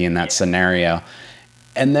caused him to be in that scenario.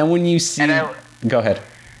 And then when you see... Go ahead.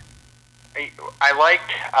 I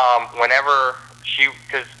liked whenever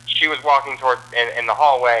because she was walking in the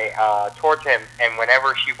hallway towards him, and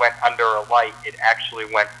whenever she went under a light, it actually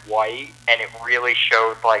went white, and it really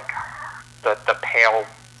showed like the pale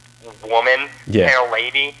woman, pale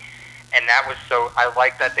lady, and that was so. I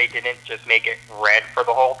like that they didn't just make it red for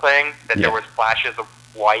the whole thing. That there was flashes of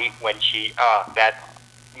white when she. That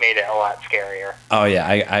made it a lot scarier. Oh yeah,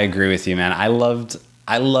 I agree with you, man. I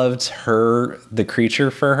loved her, the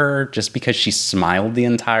creature for her, just because she smiled the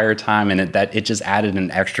entire time, and it just added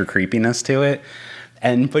an extra creepiness to it.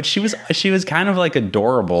 But she was kind of like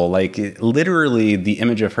adorable, like literally the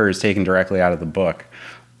image of her is taken directly out of the book.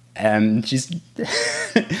 And she's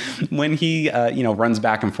when he runs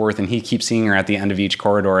back and forth, and he keeps seeing her at the end of each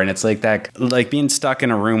corridor, and it's like that, like being stuck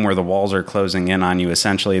in a room where the walls are closing in on you.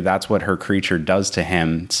 Essentially, that's what her creature does to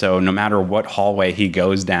him. So no matter what hallway he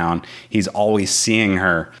goes down, he's always seeing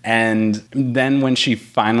her. And then when she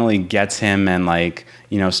finally gets him and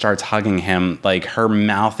starts hugging him, like her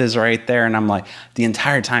mouth is right there, and I'm like, the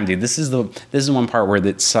entire time, dude, this is one part where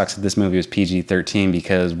it sucks that this movie was PG-13,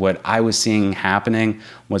 because what I was seeing happening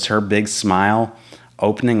was her big smile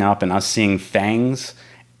opening up and us seeing fangs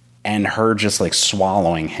and her just like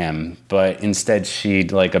swallowing him, but instead she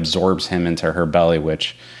like absorbs him into her belly,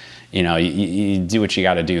 which, you do what you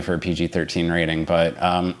got to do for a PG-13 rating, but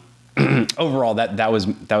overall, that was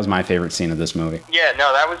my favorite scene of this movie. Yeah,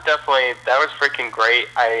 no, that was freaking great.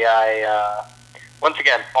 I once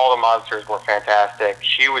again, all the monsters were fantastic.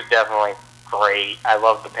 She was definitely great. I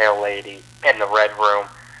love the pale lady in the red room.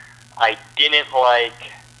 I didn't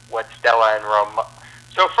like what Stella and Rome.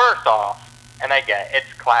 So first off, and I get it,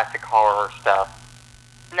 it's classic horror stuff.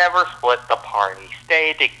 Never split the party.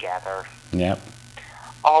 Stay together. Yep.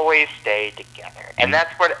 Always stay together. And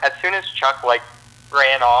that's what, as soon as Chuck, like,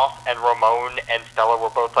 ran off and Ramon and Stella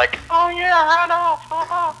were both like, oh yeah, run off.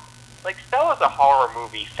 Like, Stella's a horror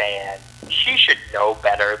movie fan. She should know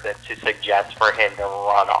better than to suggest for him to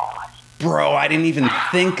run off. Bro, I didn't even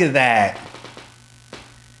think of that.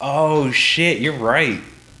 Oh shit, you're right.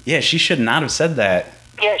 Yeah, she should not have said that.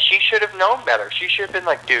 Yeah, she should have known better. She should have been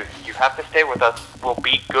like, dude, you have to stay with us. We'll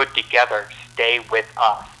be good together. Stay with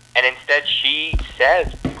us. And instead she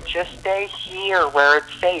says, just stay here where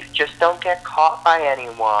it's safe. Just don't get caught by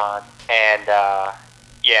anyone. And,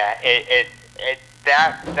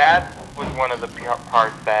 that was one of the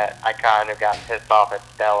parts that I kind of got pissed off at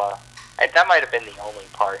Stella. And that might have been the only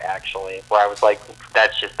part, actually, where I was like,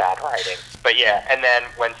 that's just bad writing. But yeah, and then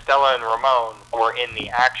when Stella and Ramon were in the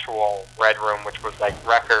actual Red Room, which was like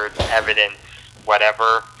records, evidence,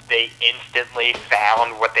 whatever, they instantly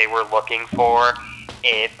found what they were looking for.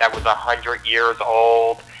 That was 100 years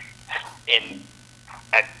old.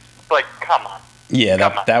 Like, come on.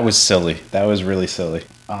 Yeah, that was silly. That was really silly.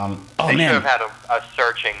 They should have had a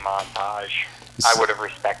searching montage. I would have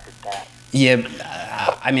respected that. Yeah,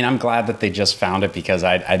 I mean, I'm glad that they just found it, because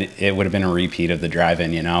it would have been a repeat of the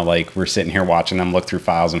drive-in, like we're sitting here watching them look through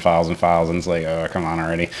files and files and files, and it's like, oh, come on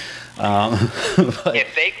already.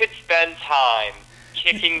 If they could spend time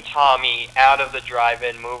kicking Tommy out of the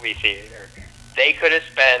drive-in movie theater, they could have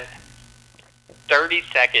spent 30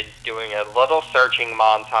 seconds doing a little searching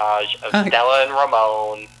montage of Stella and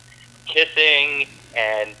Ramon kissing,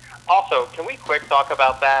 and also, can we quick talk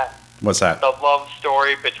about that? What's that? The love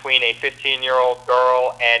story between a 15-year-old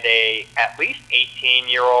girl and a at least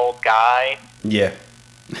 18-year-old guy. Yeah.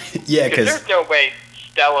 Yeah, because there's no way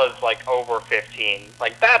Stella's like over 15.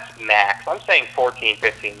 Like, that's max. I'm saying 14,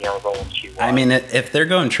 15 years old she was. I mean, if they're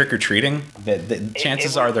going trick-or-treating, the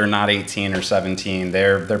chances are they're not 18 or 17.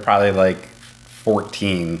 They're probably like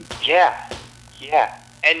 14. Yeah.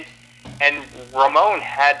 And Ramon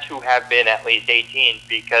had to have been at least 18,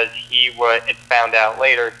 because it's found out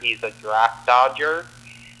later he's a draft dodger.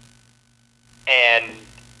 And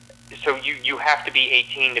so you have to be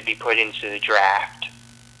 18 to be put into the draft.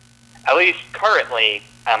 At least currently,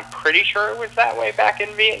 I'm pretty sure it was that way back in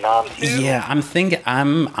Vietnam too. Yeah,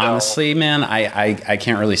 honestly, man, I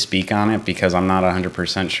can't really speak on it because I'm not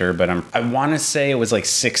 100% sure, but I want to say it was like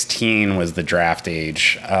 16 was the draft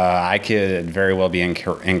age. I could very well be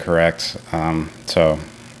incorrect. So,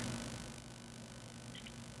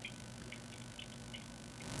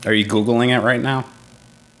 are you Googling it right now?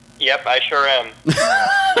 Yep, I sure am.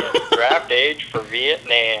 Draft age for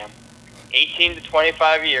Vietnam. 18 to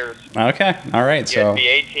 25 years. Okay, all right. You have to be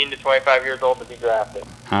 18 to 25 years old to be drafted.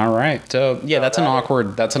 All right. So yeah, that's an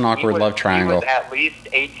awkward love triangle. He was at least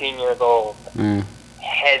 18 years old,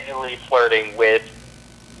 heavily flirting with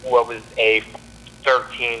what was a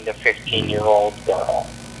 13 to 15-year-old girl.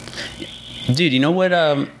 Dude, you know what?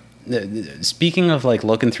 Speaking of like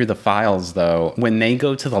looking through the files, though, when they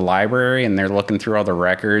go to the library and they're looking through all the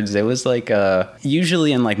records, it was like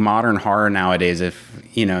usually in like modern horror nowadays, if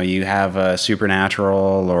you have a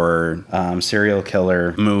supernatural or serial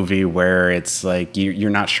killer movie where it's like you're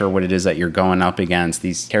not sure what it is that you're going up against,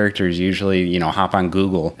 these characters usually hop on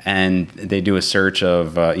Google and they do a search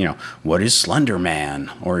of what is Slender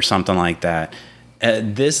Man or something like that.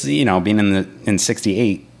 This being in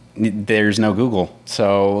 68. There's no Google,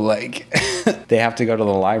 so like they have to go to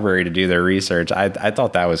the library to do their research. I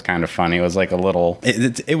thought that was kind of funny. It was like a little,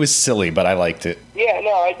 it was silly, but I liked it. Yeah,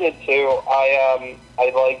 no, I did too. I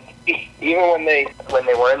liked, even when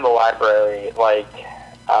they were in the library, like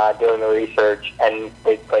doing the research, and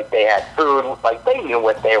they had food, like they knew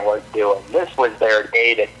what they were doing. This was their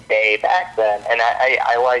day to day back then, and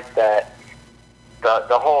I liked that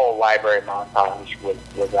the whole library montage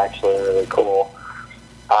was actually really cool.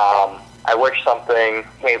 I wish something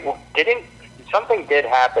did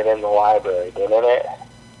happen in the library, didn't it?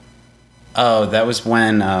 Oh, that was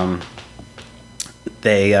when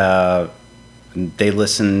they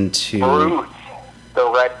listened to Bruce,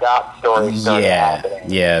 the red dot story started happening.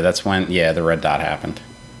 Yeah, that's when the red dot happened.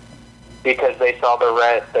 Because they saw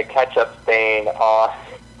the ketchup stain on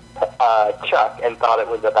Chuck and thought it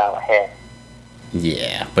was about him.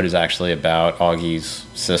 Yeah, but it's actually about Augie's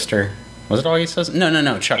sister. Was it Augie's sister?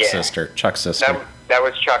 No, Chuck's sister. Chuck's sister. That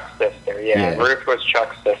was Chuck's sister, yeah. Ruth was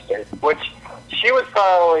Chuck's sister. Which, she was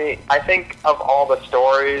probably, I think of all the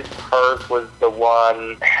stories, hers was the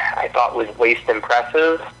one I thought was least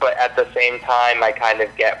impressive, but at the same time, I kind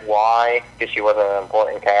of get why, because she wasn't an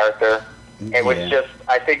important character. It was just,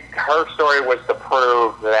 I think her story was to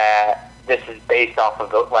prove that this is based off of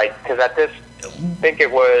because at this, I think it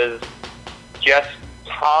was just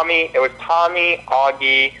Tommy,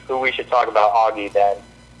 Augie, who we should talk about Augie then,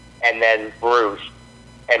 and then Ruth.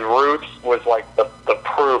 And Ruth was like the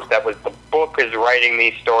proof that was the book is writing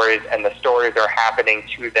these stories and the stories are happening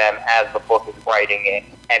to them as the book is writing it.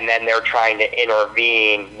 And then they're trying to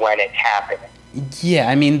intervene when it's happening. Yeah,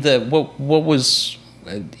 I mean, what was...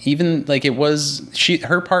 even like it was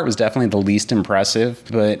her part was definitely the least impressive,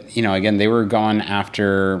 but again, they were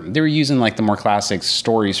using like the more classic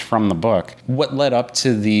stories from the book. What led up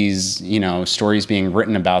to these stories being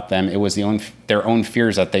written about them, it was their own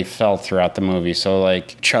fears that they felt throughout the movie. So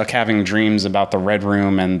like Chuck having dreams about the Red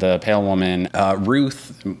Room and the Pale Woman,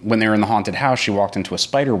 Ruth, when they were in the haunted house, she walked into a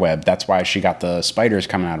spider web. That's why she got the spiders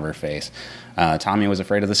coming out of her face. Tommy was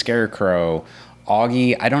afraid of the Scarecrow.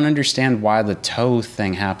 Augie, I don't understand why the toe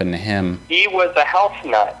thing happened to him. He was a health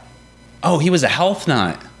nut. Oh, he was a health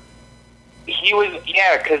nut. He was,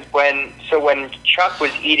 because when Chuck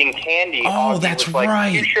was eating candy, oh, Augie that's was like,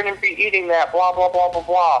 right. You shouldn't be eating that, blah, blah, blah, blah,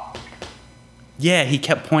 blah. Yeah, he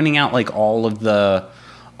kept pointing out like all of the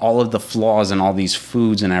flaws in all these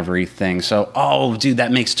foods and everything. So, oh, dude,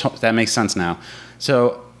 that makes sense now.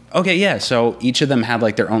 So, okay, yeah, so each of them had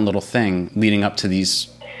like their own little thing leading up to these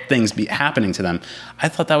things be happening to them. I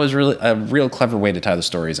thought that was really a real clever way to tie the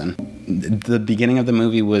stories in. The beginning of the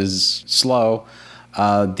movie was slow.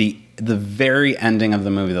 The very ending of the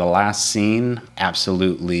movie, the last scene,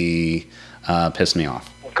 absolutely pissed me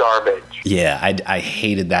off. Garbage. Yeah, I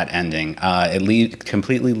hated that ending. It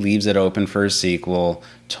completely leaves it open for a sequel.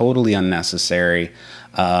 Totally unnecessary.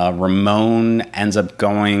 Ramon ends up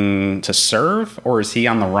going to serve, or is he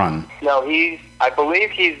on the run? No, I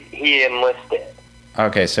believe he enlisted.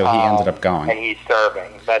 Okay, so he ended up going. And he's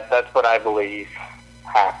serving. That's what I believe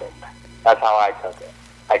happened. That's how I took it.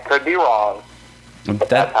 I could be wrong, but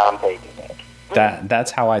that's how I'm taking it.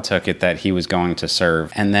 That's how I took it, that he was going to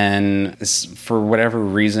serve. And then, for whatever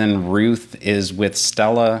reason, Ruth is with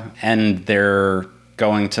Stella, and they're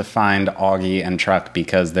going to find Augie and Chuck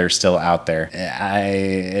because they're still out there.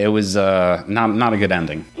 It was not a good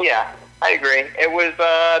ending. Yeah, I agree. It was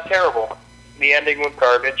terrible. The ending was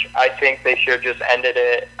garbage. I think they should have just ended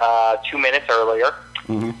it 2 minutes earlier.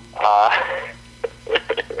 Mm-hmm.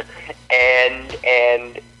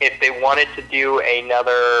 And if they wanted to do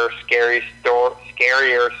another scarier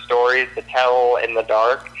stories to tell in the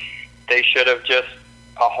dark, they should have just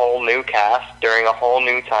a whole new cast during a whole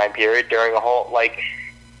new time period, during a whole,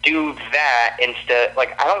 do that instead.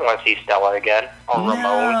 I don't want to see Stella again, or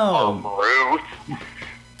Ramon, or Ruth.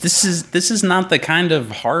 This is not the kind of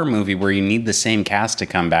horror movie where you need the same cast to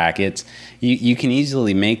come back. It's you can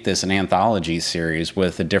easily make this an anthology series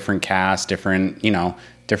with a different cast, different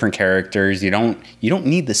characters. You don't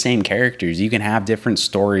need the same characters. You can have different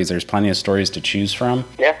stories. There's plenty of stories to choose from.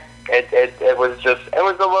 Yeah, it was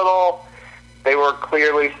a little. They were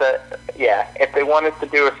clearly set. Yeah, if they wanted to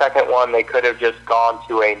do a second one, they could have just gone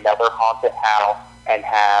to another haunted house and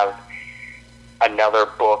have another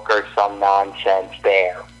book or some nonsense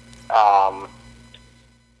there.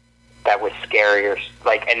 That was scarier,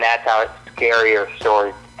 and that's how it's scarier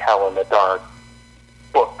stories to tell in the dark.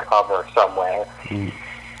 Book cover somewhere, and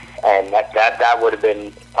that would have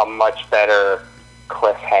been a much better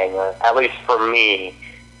cliffhanger, at least for me.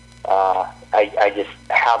 I just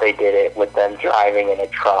how they did it with them driving in a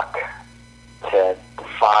truck to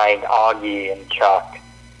find Augie and Chuck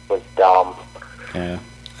was dumb. Yeah.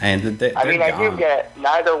 And I do get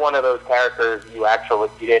neither one of those characters. You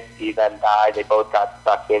didn't see them die. They both got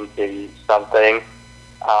stuck into something.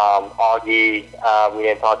 Augie, we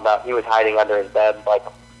didn't talk about. He was hiding under his bed like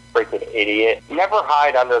a freaking idiot. Never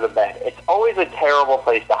hide under the bed. It's always a terrible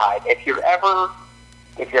place to hide. If your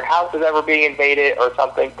house is ever being invaded or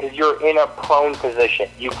something, because you're in a prone position,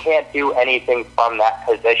 you can't do anything from that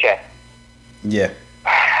position. Yeah.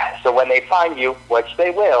 So when they find you, which they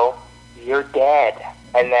will, you're dead.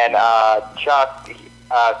 And then Chuck,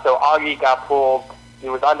 so Augie got pulled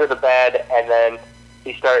was under the bed, and then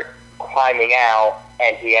he started climbing out,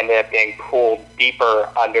 and he ended up getting pulled deeper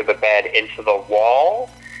under the bed into the wall,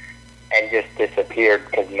 and just disappeared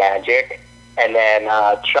because magic. And then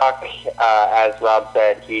Chuck, as Rob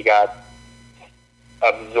said, he got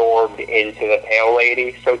absorbed into the Pale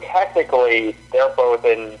Lady. So technically, they're both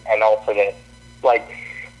in an alternate. Like,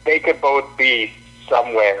 they could both be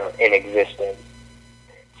somewhere in existence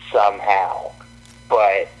somehow.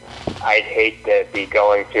 But I'd hate to be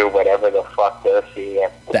going through whatever the fuck they're seeing.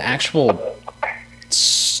 The actual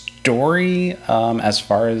story, as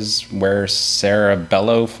far as where Sarah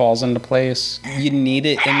Bello falls into place, you need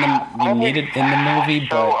it in the movie,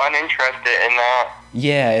 but so uninterested in that.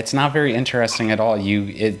 Yeah, it's not very interesting at all.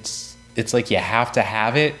 It's like you have to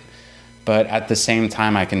have it, but at the same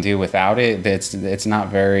time I can do without it. It's not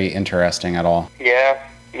very interesting at all. Yeah.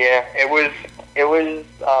 It was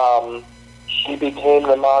she became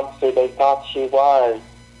the monster they thought she was.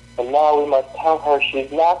 And now we must tell her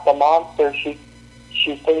she's not the monster she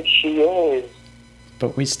thinks she is.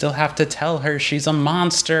 But we still have to tell her she's a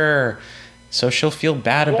monster, so she'll feel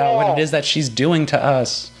bad about what it is that she's doing to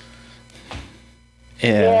us.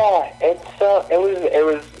 Yeah, it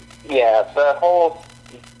was the whole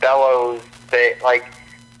Bellows thing. Like,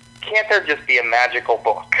 can't there just be a magical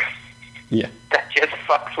book? Yeah. That just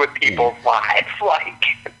fucks with people's lives, like.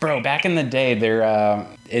 Bro, back in the day,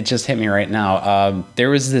 it just hit me right now. There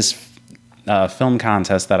was this film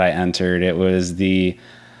contest that I entered. It was the,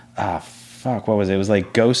 what was it? It was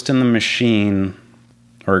like Ghost in the Machine,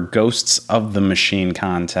 or Ghosts of the Machine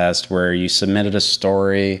contest, where you submitted a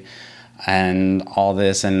story and all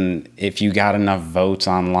this, and if you got enough votes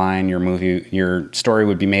online, your story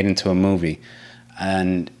would be made into a movie.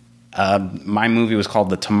 And my movie was called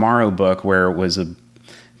The Tomorrow Book, where it was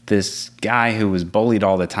this guy who was bullied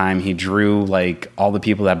all the time. He drew like all the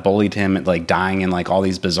people that bullied him like dying in like all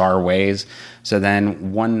these bizarre ways. So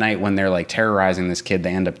then one night when they're like terrorizing this kid,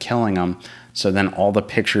 they end up killing him. So then all the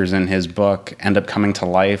pictures in his book end up coming to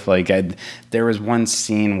life. Like there was one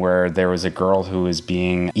scene where there was a girl who was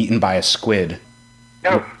being eaten by a squid.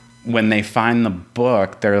 No. When they find the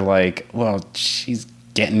book, they're like, well, she's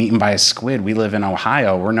getting eaten by a squid. We live in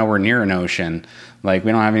Ohio. We're nowhere near an ocean. Like,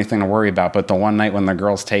 we don't have anything to worry about. But the one night when the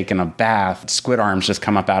girl's taking a bath, squid arms just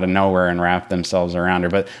come up out of nowhere and wrap themselves around her.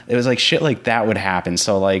 But it was like shit like that would happen.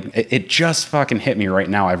 So like it just fucking hit me right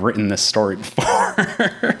now. I've written this story before.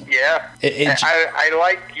 Yeah. I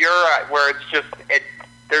like your where it's just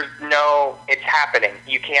it's happening.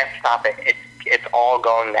 You can't stop it. It's all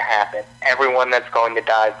going to happen. Everyone that's going to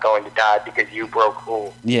die is going to die because you broke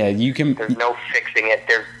rules. Yeah, you can. There's no fixing it.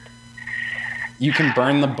 You can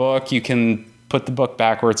burn the book. You can put the book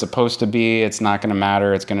back where it's supposed to be. It's not going to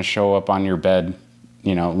matter. It's going to show up on your bed,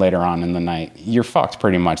 later on in the night. You're fucked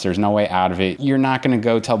pretty much. There's no way out of it. You're not going to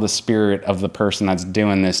go tell the spirit of the person that's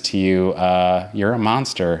doing this to you, you're a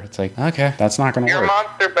monster. It's like, okay, that's not going to work. You're a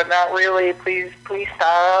monster, but not really. Please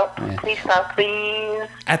stop. Yeah. Please stop, please.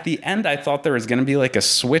 At the end, I thought there was going to be like a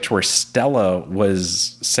switch where Stella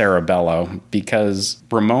was Sarah Bello, because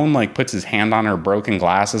Ramon like puts his hand on her broken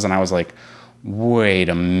glasses, and I was like, wait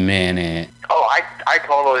a minute. Oh, I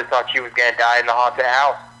totally thought she was going to die in the haunted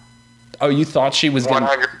house. Oh, you thought she was going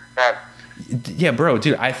to... 100%. Yeah, bro,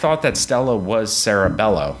 dude, I thought that Stella was Sarah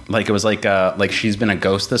Bello. Like, it was like she's been a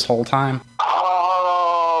ghost this whole time.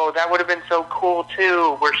 Oh, that would have been so cool,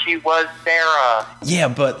 too, where she was Sarah. Yeah,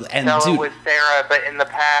 but... Stella was Sarah, but in the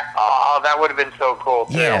past... Oh, that would have been so cool,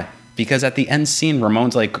 too. Yeah, because at the end scene,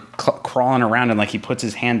 Ramon's, like, crawling around, and, like, he puts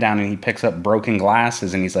his hand down, and he picks up broken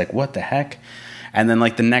glasses, and he's like, what the heck? And then,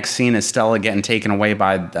 like, the next scene is Stella getting taken away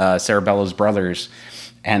by Sarah Bello's brothers,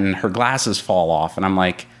 and her glasses fall off, and I'm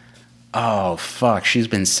like, oh, fuck, she's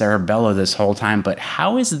been Sarah Bello this whole time, but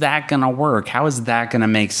how is that gonna work? How is that gonna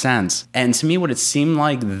make sense? And to me, what it seemed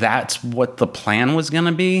like, that's what the plan was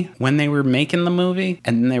gonna be when they were making the movie,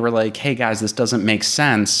 and then they were like, hey guys, this doesn't make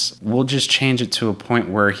sense. We'll just change it to a point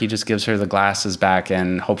where he just gives her the glasses back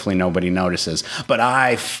and hopefully nobody notices. But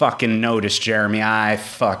I fucking noticed, Jeremy. I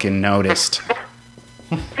fucking noticed.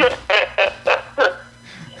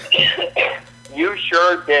 You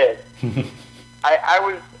sure did.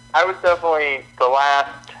 I was definitely the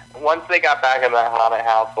last, once they got back in that haunted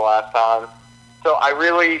house the last time. So I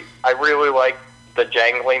really liked the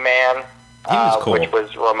Jangly Man, cool. which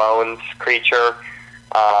was Ramon's creature.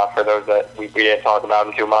 For those that we didn't talk about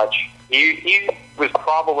him too much, he was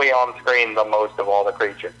probably on screen the most of all the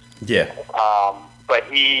creatures. Yeah. But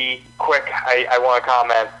I want to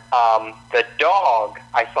comment, the dog,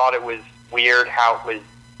 I thought it was weird how it was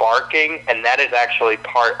barking, and that is actually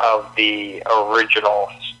part of the original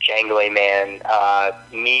Jangly Man,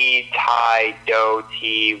 Me, Tai, Do,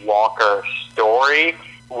 T, Walker story,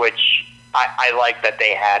 which I like that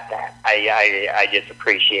they had that. I just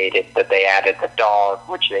appreciated that they added the dog,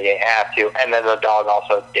 which they didn't have to, and then the dog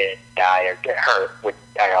also did die or get hurt, which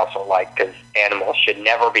I also like, because animals should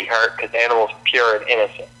never be hurt, because animals are pure and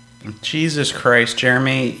innocent. Jesus Christ,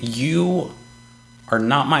 Jeremy, you are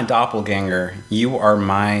not my doppelganger. You are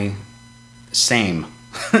my same.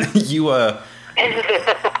 You're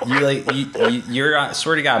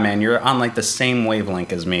swear to God, man, you're on like the same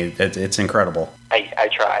wavelength as me. It's incredible. I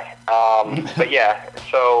try. But yeah,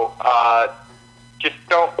 so just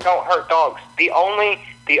don't hurt dogs. The only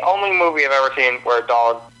movie I've ever seen where a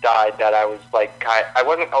dog died that I was like, I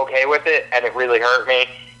wasn't okay with it, and it really hurt me.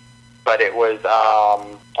 But it was,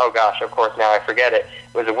 oh gosh, of course now I forget it.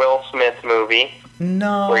 It was a Will Smith movie.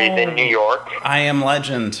 No. Where he's in New York. I Am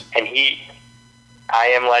Legend. And I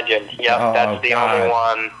Am Legend. Yep, that's the only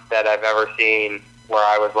one that I've ever seen where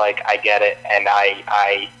I was like, I get it, and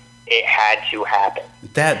it had to happen.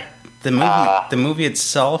 The movie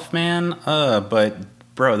itself, man. But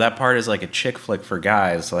bro, that part is like a chick flick for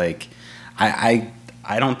guys. Like, I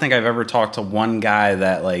don't think I've ever talked to one guy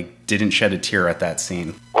that like didn't shed a tear at that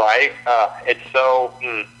scene. Right? It's so,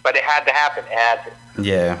 but it had to happen. It had to.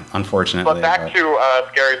 Yeah, unfortunately. But back to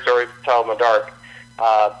Scary Stories to Tell in the Dark.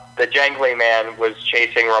 The Jangly Man was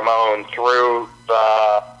chasing Ramon through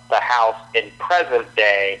the house in present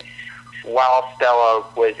day, while Stella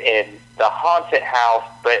was in the haunted house,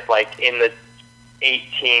 but like in the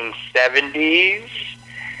 1870s,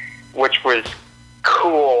 which was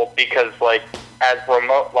cool because like as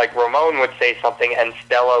Ramon would say something and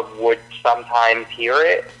Stella would sometimes hear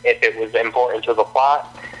it if it was important to the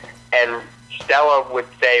plot, and Stella would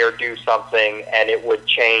say or do something and it would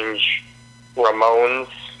change Ramon's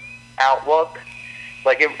outlook.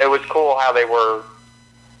 Like it was cool how they were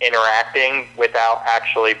interacting without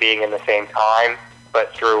actually being in the same time,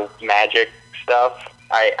 but through magic stuff.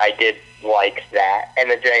 I did like that.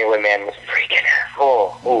 And the Jangly Man was freaking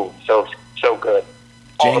so good.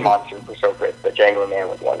 All the monsters were so good. The Jangly Man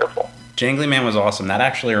was wonderful. Jangly Man was awesome. That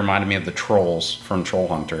actually reminded me of the trolls from Troll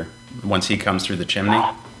Hunter. Once he comes through the chimney,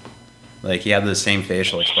 like he had the same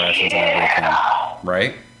facial expressions and everything,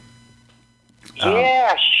 right?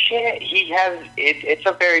 Yeah, shit. He has. It's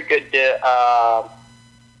a very good.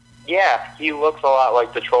 Yeah, he looks a lot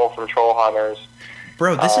like the troll from Troll Hunters.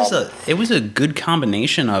 Bro, it was a good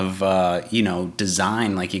combination of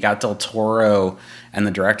design. Like you got Del Toro and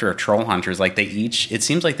the director of Troll Hunters. Like it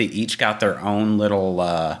seems like they each got their own little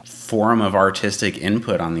form of artistic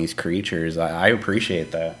input on these creatures. I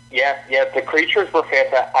appreciate that. Yeah, the creatures were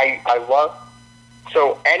fantastic. I love.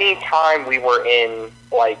 So anytime we were in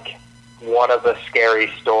like one of the Scary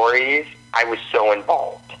Stories, I was so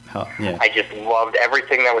involved. Oh, yeah. I just loved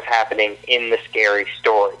everything that was happening in the Scary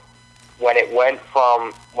Story. When it went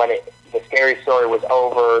from the Scary Story was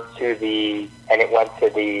over and it went to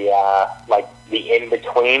the in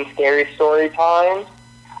between Scary Story times,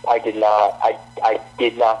 I did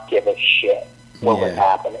not give a shit what was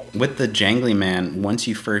happening. With the Jangly Man, once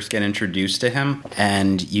you first get introduced to him,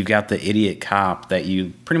 and you got the idiot cop that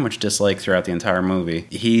you pretty much dislike throughout the entire movie,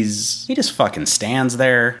 he just fucking stands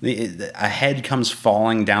there. A head comes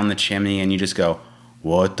falling down the chimney, and you just go,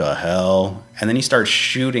 "What the hell?" And then he starts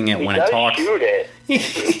shooting it when it talks. He does shoot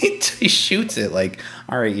it. He shoots it like,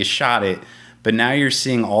 all right, you shot it. But now you're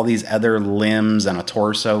seeing all these other limbs and a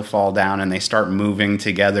torso fall down, and they start moving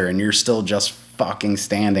together, and you're still just fucking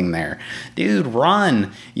standing there. Dude,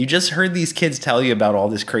 run! You just heard these kids tell you about all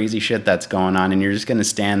this crazy shit that's going on, and you're just gonna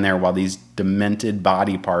stand there while these demented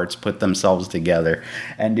body parts put themselves together.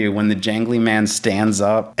 And dude, when the Jangly Man stands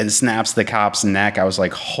up and snaps the cop's neck, I was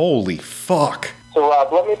like, holy fuck. So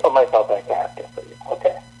Rob, let me put myself in character for you.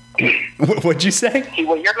 Okay. What'd you say? See,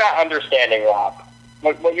 what you're not understanding, Rob,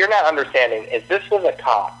 what you're not understanding is this was a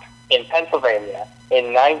cop in Pennsylvania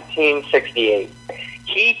in 1968.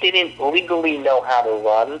 He didn't legally know how to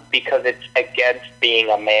run because it's against being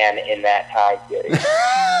a man in that time period.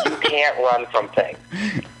 You can't run from things.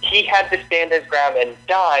 He had to stand his ground and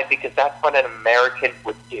die because that's what an American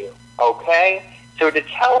would do. Okay? So to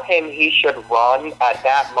tell him he should run at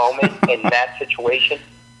that moment in that situation,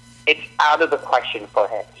 it's out of the question for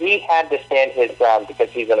him. He had to stand his ground because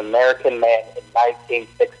he's an American man in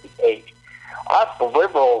 1968. Us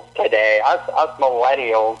liberals today, us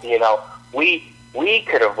millennials, we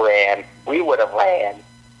could have ran. We would have ran,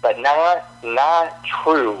 but not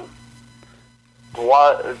true.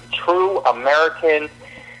 True American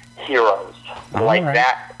heroes like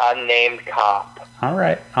that unnamed cop. All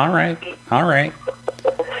right.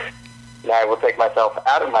 No, I will take myself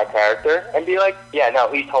out of my character and be like, yeah,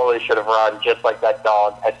 no, he totally should have run just like that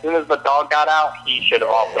dog. As soon as the dog got out, he should have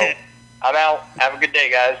also. I'm out. Have a good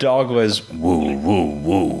day, guys. Dog was woo, woo,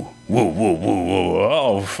 woo, woo, woo, woo, woo.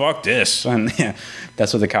 Oh, fuck this. And yeah,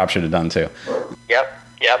 that's what the cop should have done too. Yep,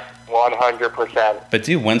 100%. But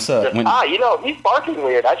dude, he's barking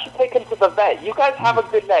weird. I should take him to the vet. You guys have a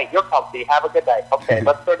good night. You're comfy. Have a good night. Okay,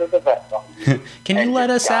 let's go to the vet. Can you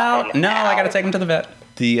let us out? No, I gotta take him to the vet.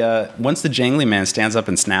 Once the jangly man stands up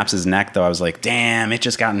and snaps his neck, though, I was like, damn, it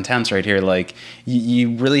just got intense right here. Like,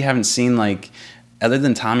 you really haven't seen, like, other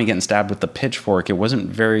than Tommy getting stabbed with the pitchfork, it wasn't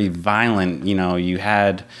very violent. You know, you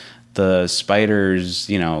had the spiders,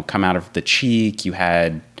 you know, come out of the cheek. You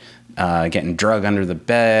had getting drug under the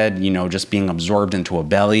bed, you know, just being absorbed into a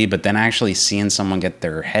belly, but then actually seeing someone get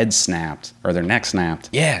their head snapped or their neck snapped.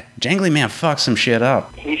 Yeah, Jangly Man fucked some shit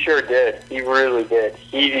up. He sure did. He really did.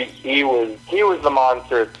 He was the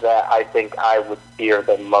monster that I think I would fear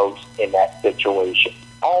the most in that situation.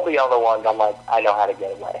 All the other ones, I'm like, I know how to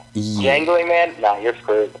get away. Yeah. Jangly Man, nah, you're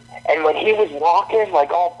screwed. And when he was walking,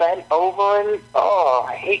 like, all bent over, and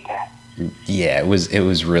I hate that. Yeah, it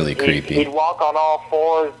was really creepy. He'd walk on all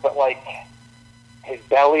fours, but, like, his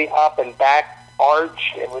belly up and back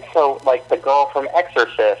arched. It was so, like, the girl from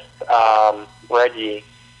Exorcist, Reggie.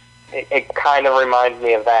 It kind of reminds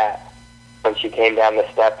me of that. When she came down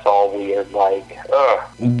the steps all weird, like, ugh.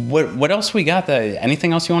 What else we got?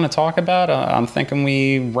 Anything else you want to talk about? I'm thinking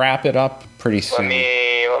we wrap it up pretty soon.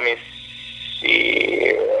 Let me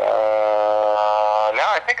see. No,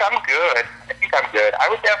 I think I'm good. I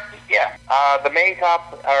would definitely, yeah. The main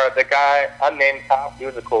cop, or the guy, unnamed cop, he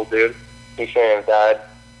was a cool dude. He shouldn't have died.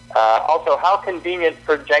 Also, how convenient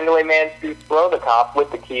for Jangly Man to throw the cop with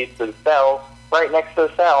the keys to the cell right next to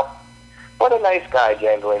the cell. What a nice guy,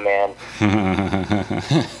 Jangly Man.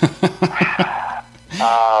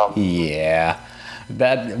 Yeah.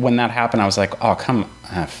 When that happened, I was like, oh,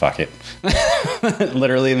 fuck it.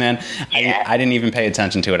 Literally, man, yeah. I didn't even pay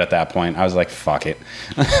attention to it at that point. I was like, fuck it.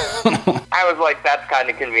 I was like, that's kind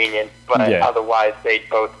of convenient, but otherwise they'd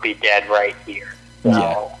both be dead right here.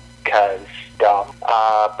 So, because dumb.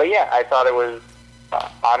 But yeah, I thought it was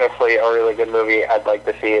honestly a really good movie. I'd like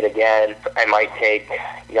to see it again. I might take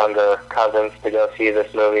younger cousins to go see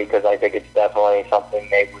this movie because I think it's definitely something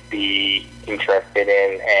they would be interested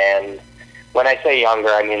in. And when I say younger,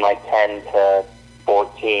 I mean like 10 to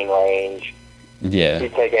 14 range. Yeah. If you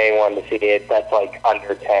take anyone to see it, that's like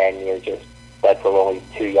under 10. That's a little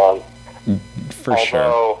too young. For sure.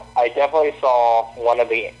 Although I definitely saw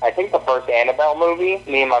I think the first Annabelle movie,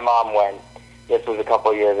 me and my mom went. This was a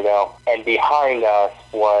couple of years ago. And behind us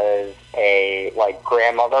was a, like,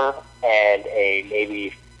 grandmother and a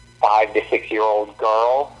maybe 5 to 6 year old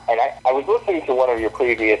girl. And I was listening to one of your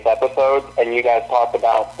previous episodes, and you guys talked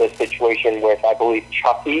about the situation with, I believe,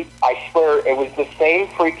 Chucky. I swear it was the same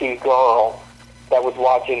freaking girl that was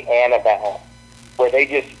watching Annabelle, where they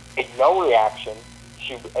just made no reaction.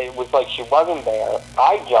 It was like she wasn't there.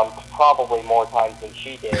 I jumped probably more times than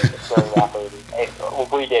she did during that movie. It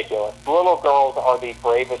was ridiculous. Little girls are the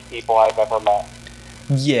bravest people I've ever met.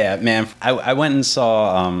 Yeah, man. I went and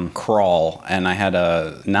saw Crawl, and I had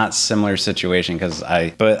a not similar situation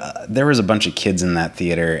but there was a bunch of kids in that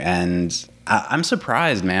theater, and I'm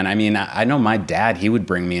surprised, man. I mean, I know my dad, he would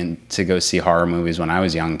bring me in to go see horror movies when I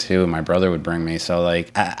was young, too. My brother would bring me. So,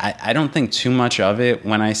 like, I don't think too much of it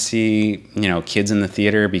when I see, you know, kids in the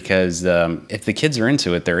theater because if the kids are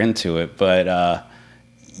into it, they're into it. But,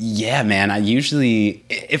 yeah, man, I usually,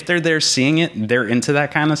 if they're there seeing it, they're into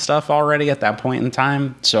that kind of stuff already at that point in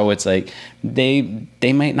time. So it's like they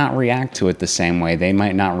might not react to it the same way. They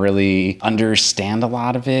might not really understand a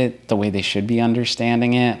lot of it the way they should be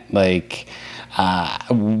understanding it. Like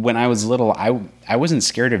when I was little, I wasn't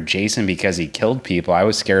scared of Jason because he killed people. I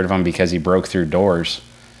was scared of him because he broke through doors.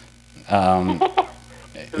 To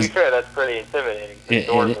be fair, that's pretty intimidating.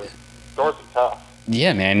 Doors are tough.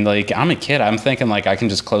 Yeah, man, like, I'm a kid. I'm thinking, like, I can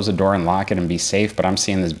just close the door and lock it and be safe, but I'm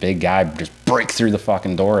seeing this big guy just break through the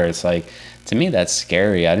fucking door. It's like, to me, that's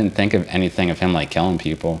scary. I didn't think of anything of him, like, killing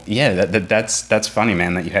people. Yeah, that's funny,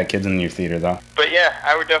 man, that you had kids in your theater, though. But, yeah,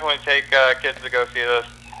 I would definitely take kids to go see this.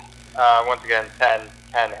 Once again, 10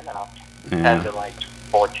 and up. Yeah. 10 to, like,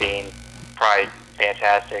 14. Probably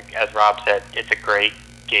fantastic. As Rob said, it's a great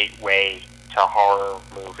gateway to horror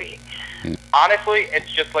movie. Honestly,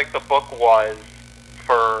 it's just like the book was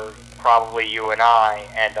for probably you and I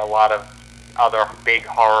and a lot of other big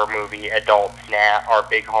horror movie adults now, or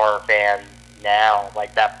big horror fans now.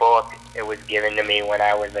 Like that book, it was given to me when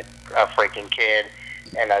I was a freaking kid,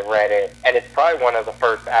 and I read it. And it's probably one of the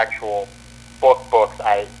first actual books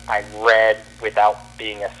I read without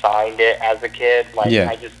being assigned it as a kid. Like,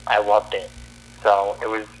 Yeah. I loved it. So it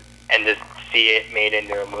was, and to see it made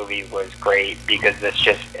into a movie was great because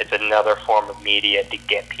it's another form of media to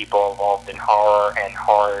get people involved in horror, and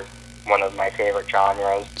horror is one of my favorite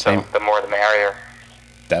genres. Same. So the more the merrier.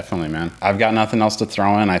 Definitely, man. I've got nothing else to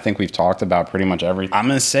throw in. I think we've talked about pretty much everything. I'm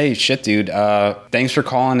going to say, shit, dude, thanks for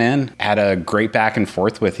calling in. Had a great back and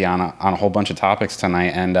forth with you on a whole bunch of topics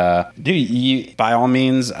tonight. And, dude, you, by all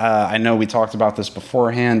means, I know we talked about this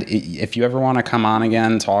beforehand. If you ever want to come on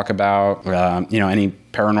again, talk about, any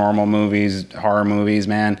paranormal movies, horror movies,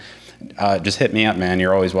 man, just hit me up, man.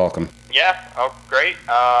 You're always welcome. Yeah. Oh, great.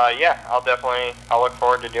 I'll look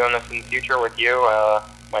forward to doing this in the future with you.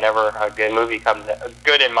 Whenever a good movie comes out,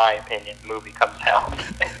 good in my opinion, movie comes out.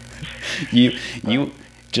 you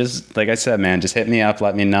just, like I said, man, just hit me up,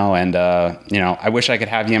 let me know. And, I wish I could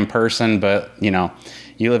have you in person, but, you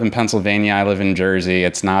live in Pennsylvania, I live in Jersey.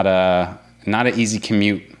 It's not an easy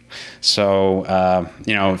commute. So,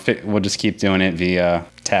 we'll just keep doing it via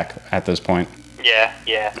tech at this point. Yeah.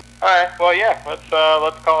 All right. Well, yeah. Let's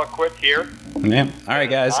call it quits here. Yeah. All right,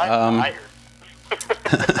 guys.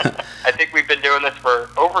 I think we've been doing this for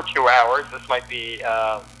over 2 hours. This might be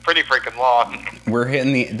pretty freaking long. We're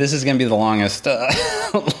hitting this is going to be the longest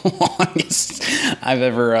I've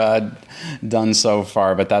ever done so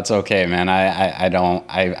far, but that's okay, man. I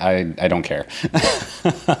don't care.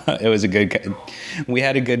 It was we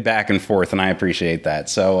had a good back and forth, and I appreciate that.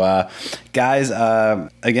 So, guys,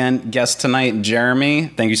 again, guest tonight, Jeremy,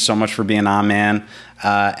 thank you so much for being on, man.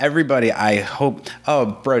 Everybody, I hope. Oh,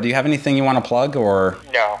 bro, do you have anything you want to plug, or?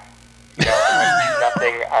 No,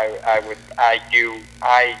 nothing.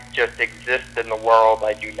 I just exist in the world.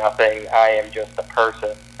 I do nothing. I am just a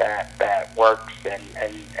person that works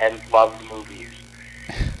and loves movies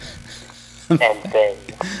and things.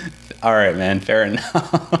 All right, man. Fair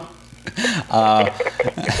enough.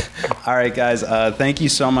 All right, guys. Thank you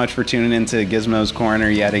so much for tuning in to Gizmo's Corner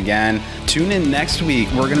yet again. Tune in next week.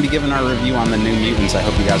 We're going to be giving our review on the New Mutants. I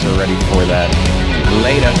hope you guys are ready for that.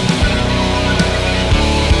 Later.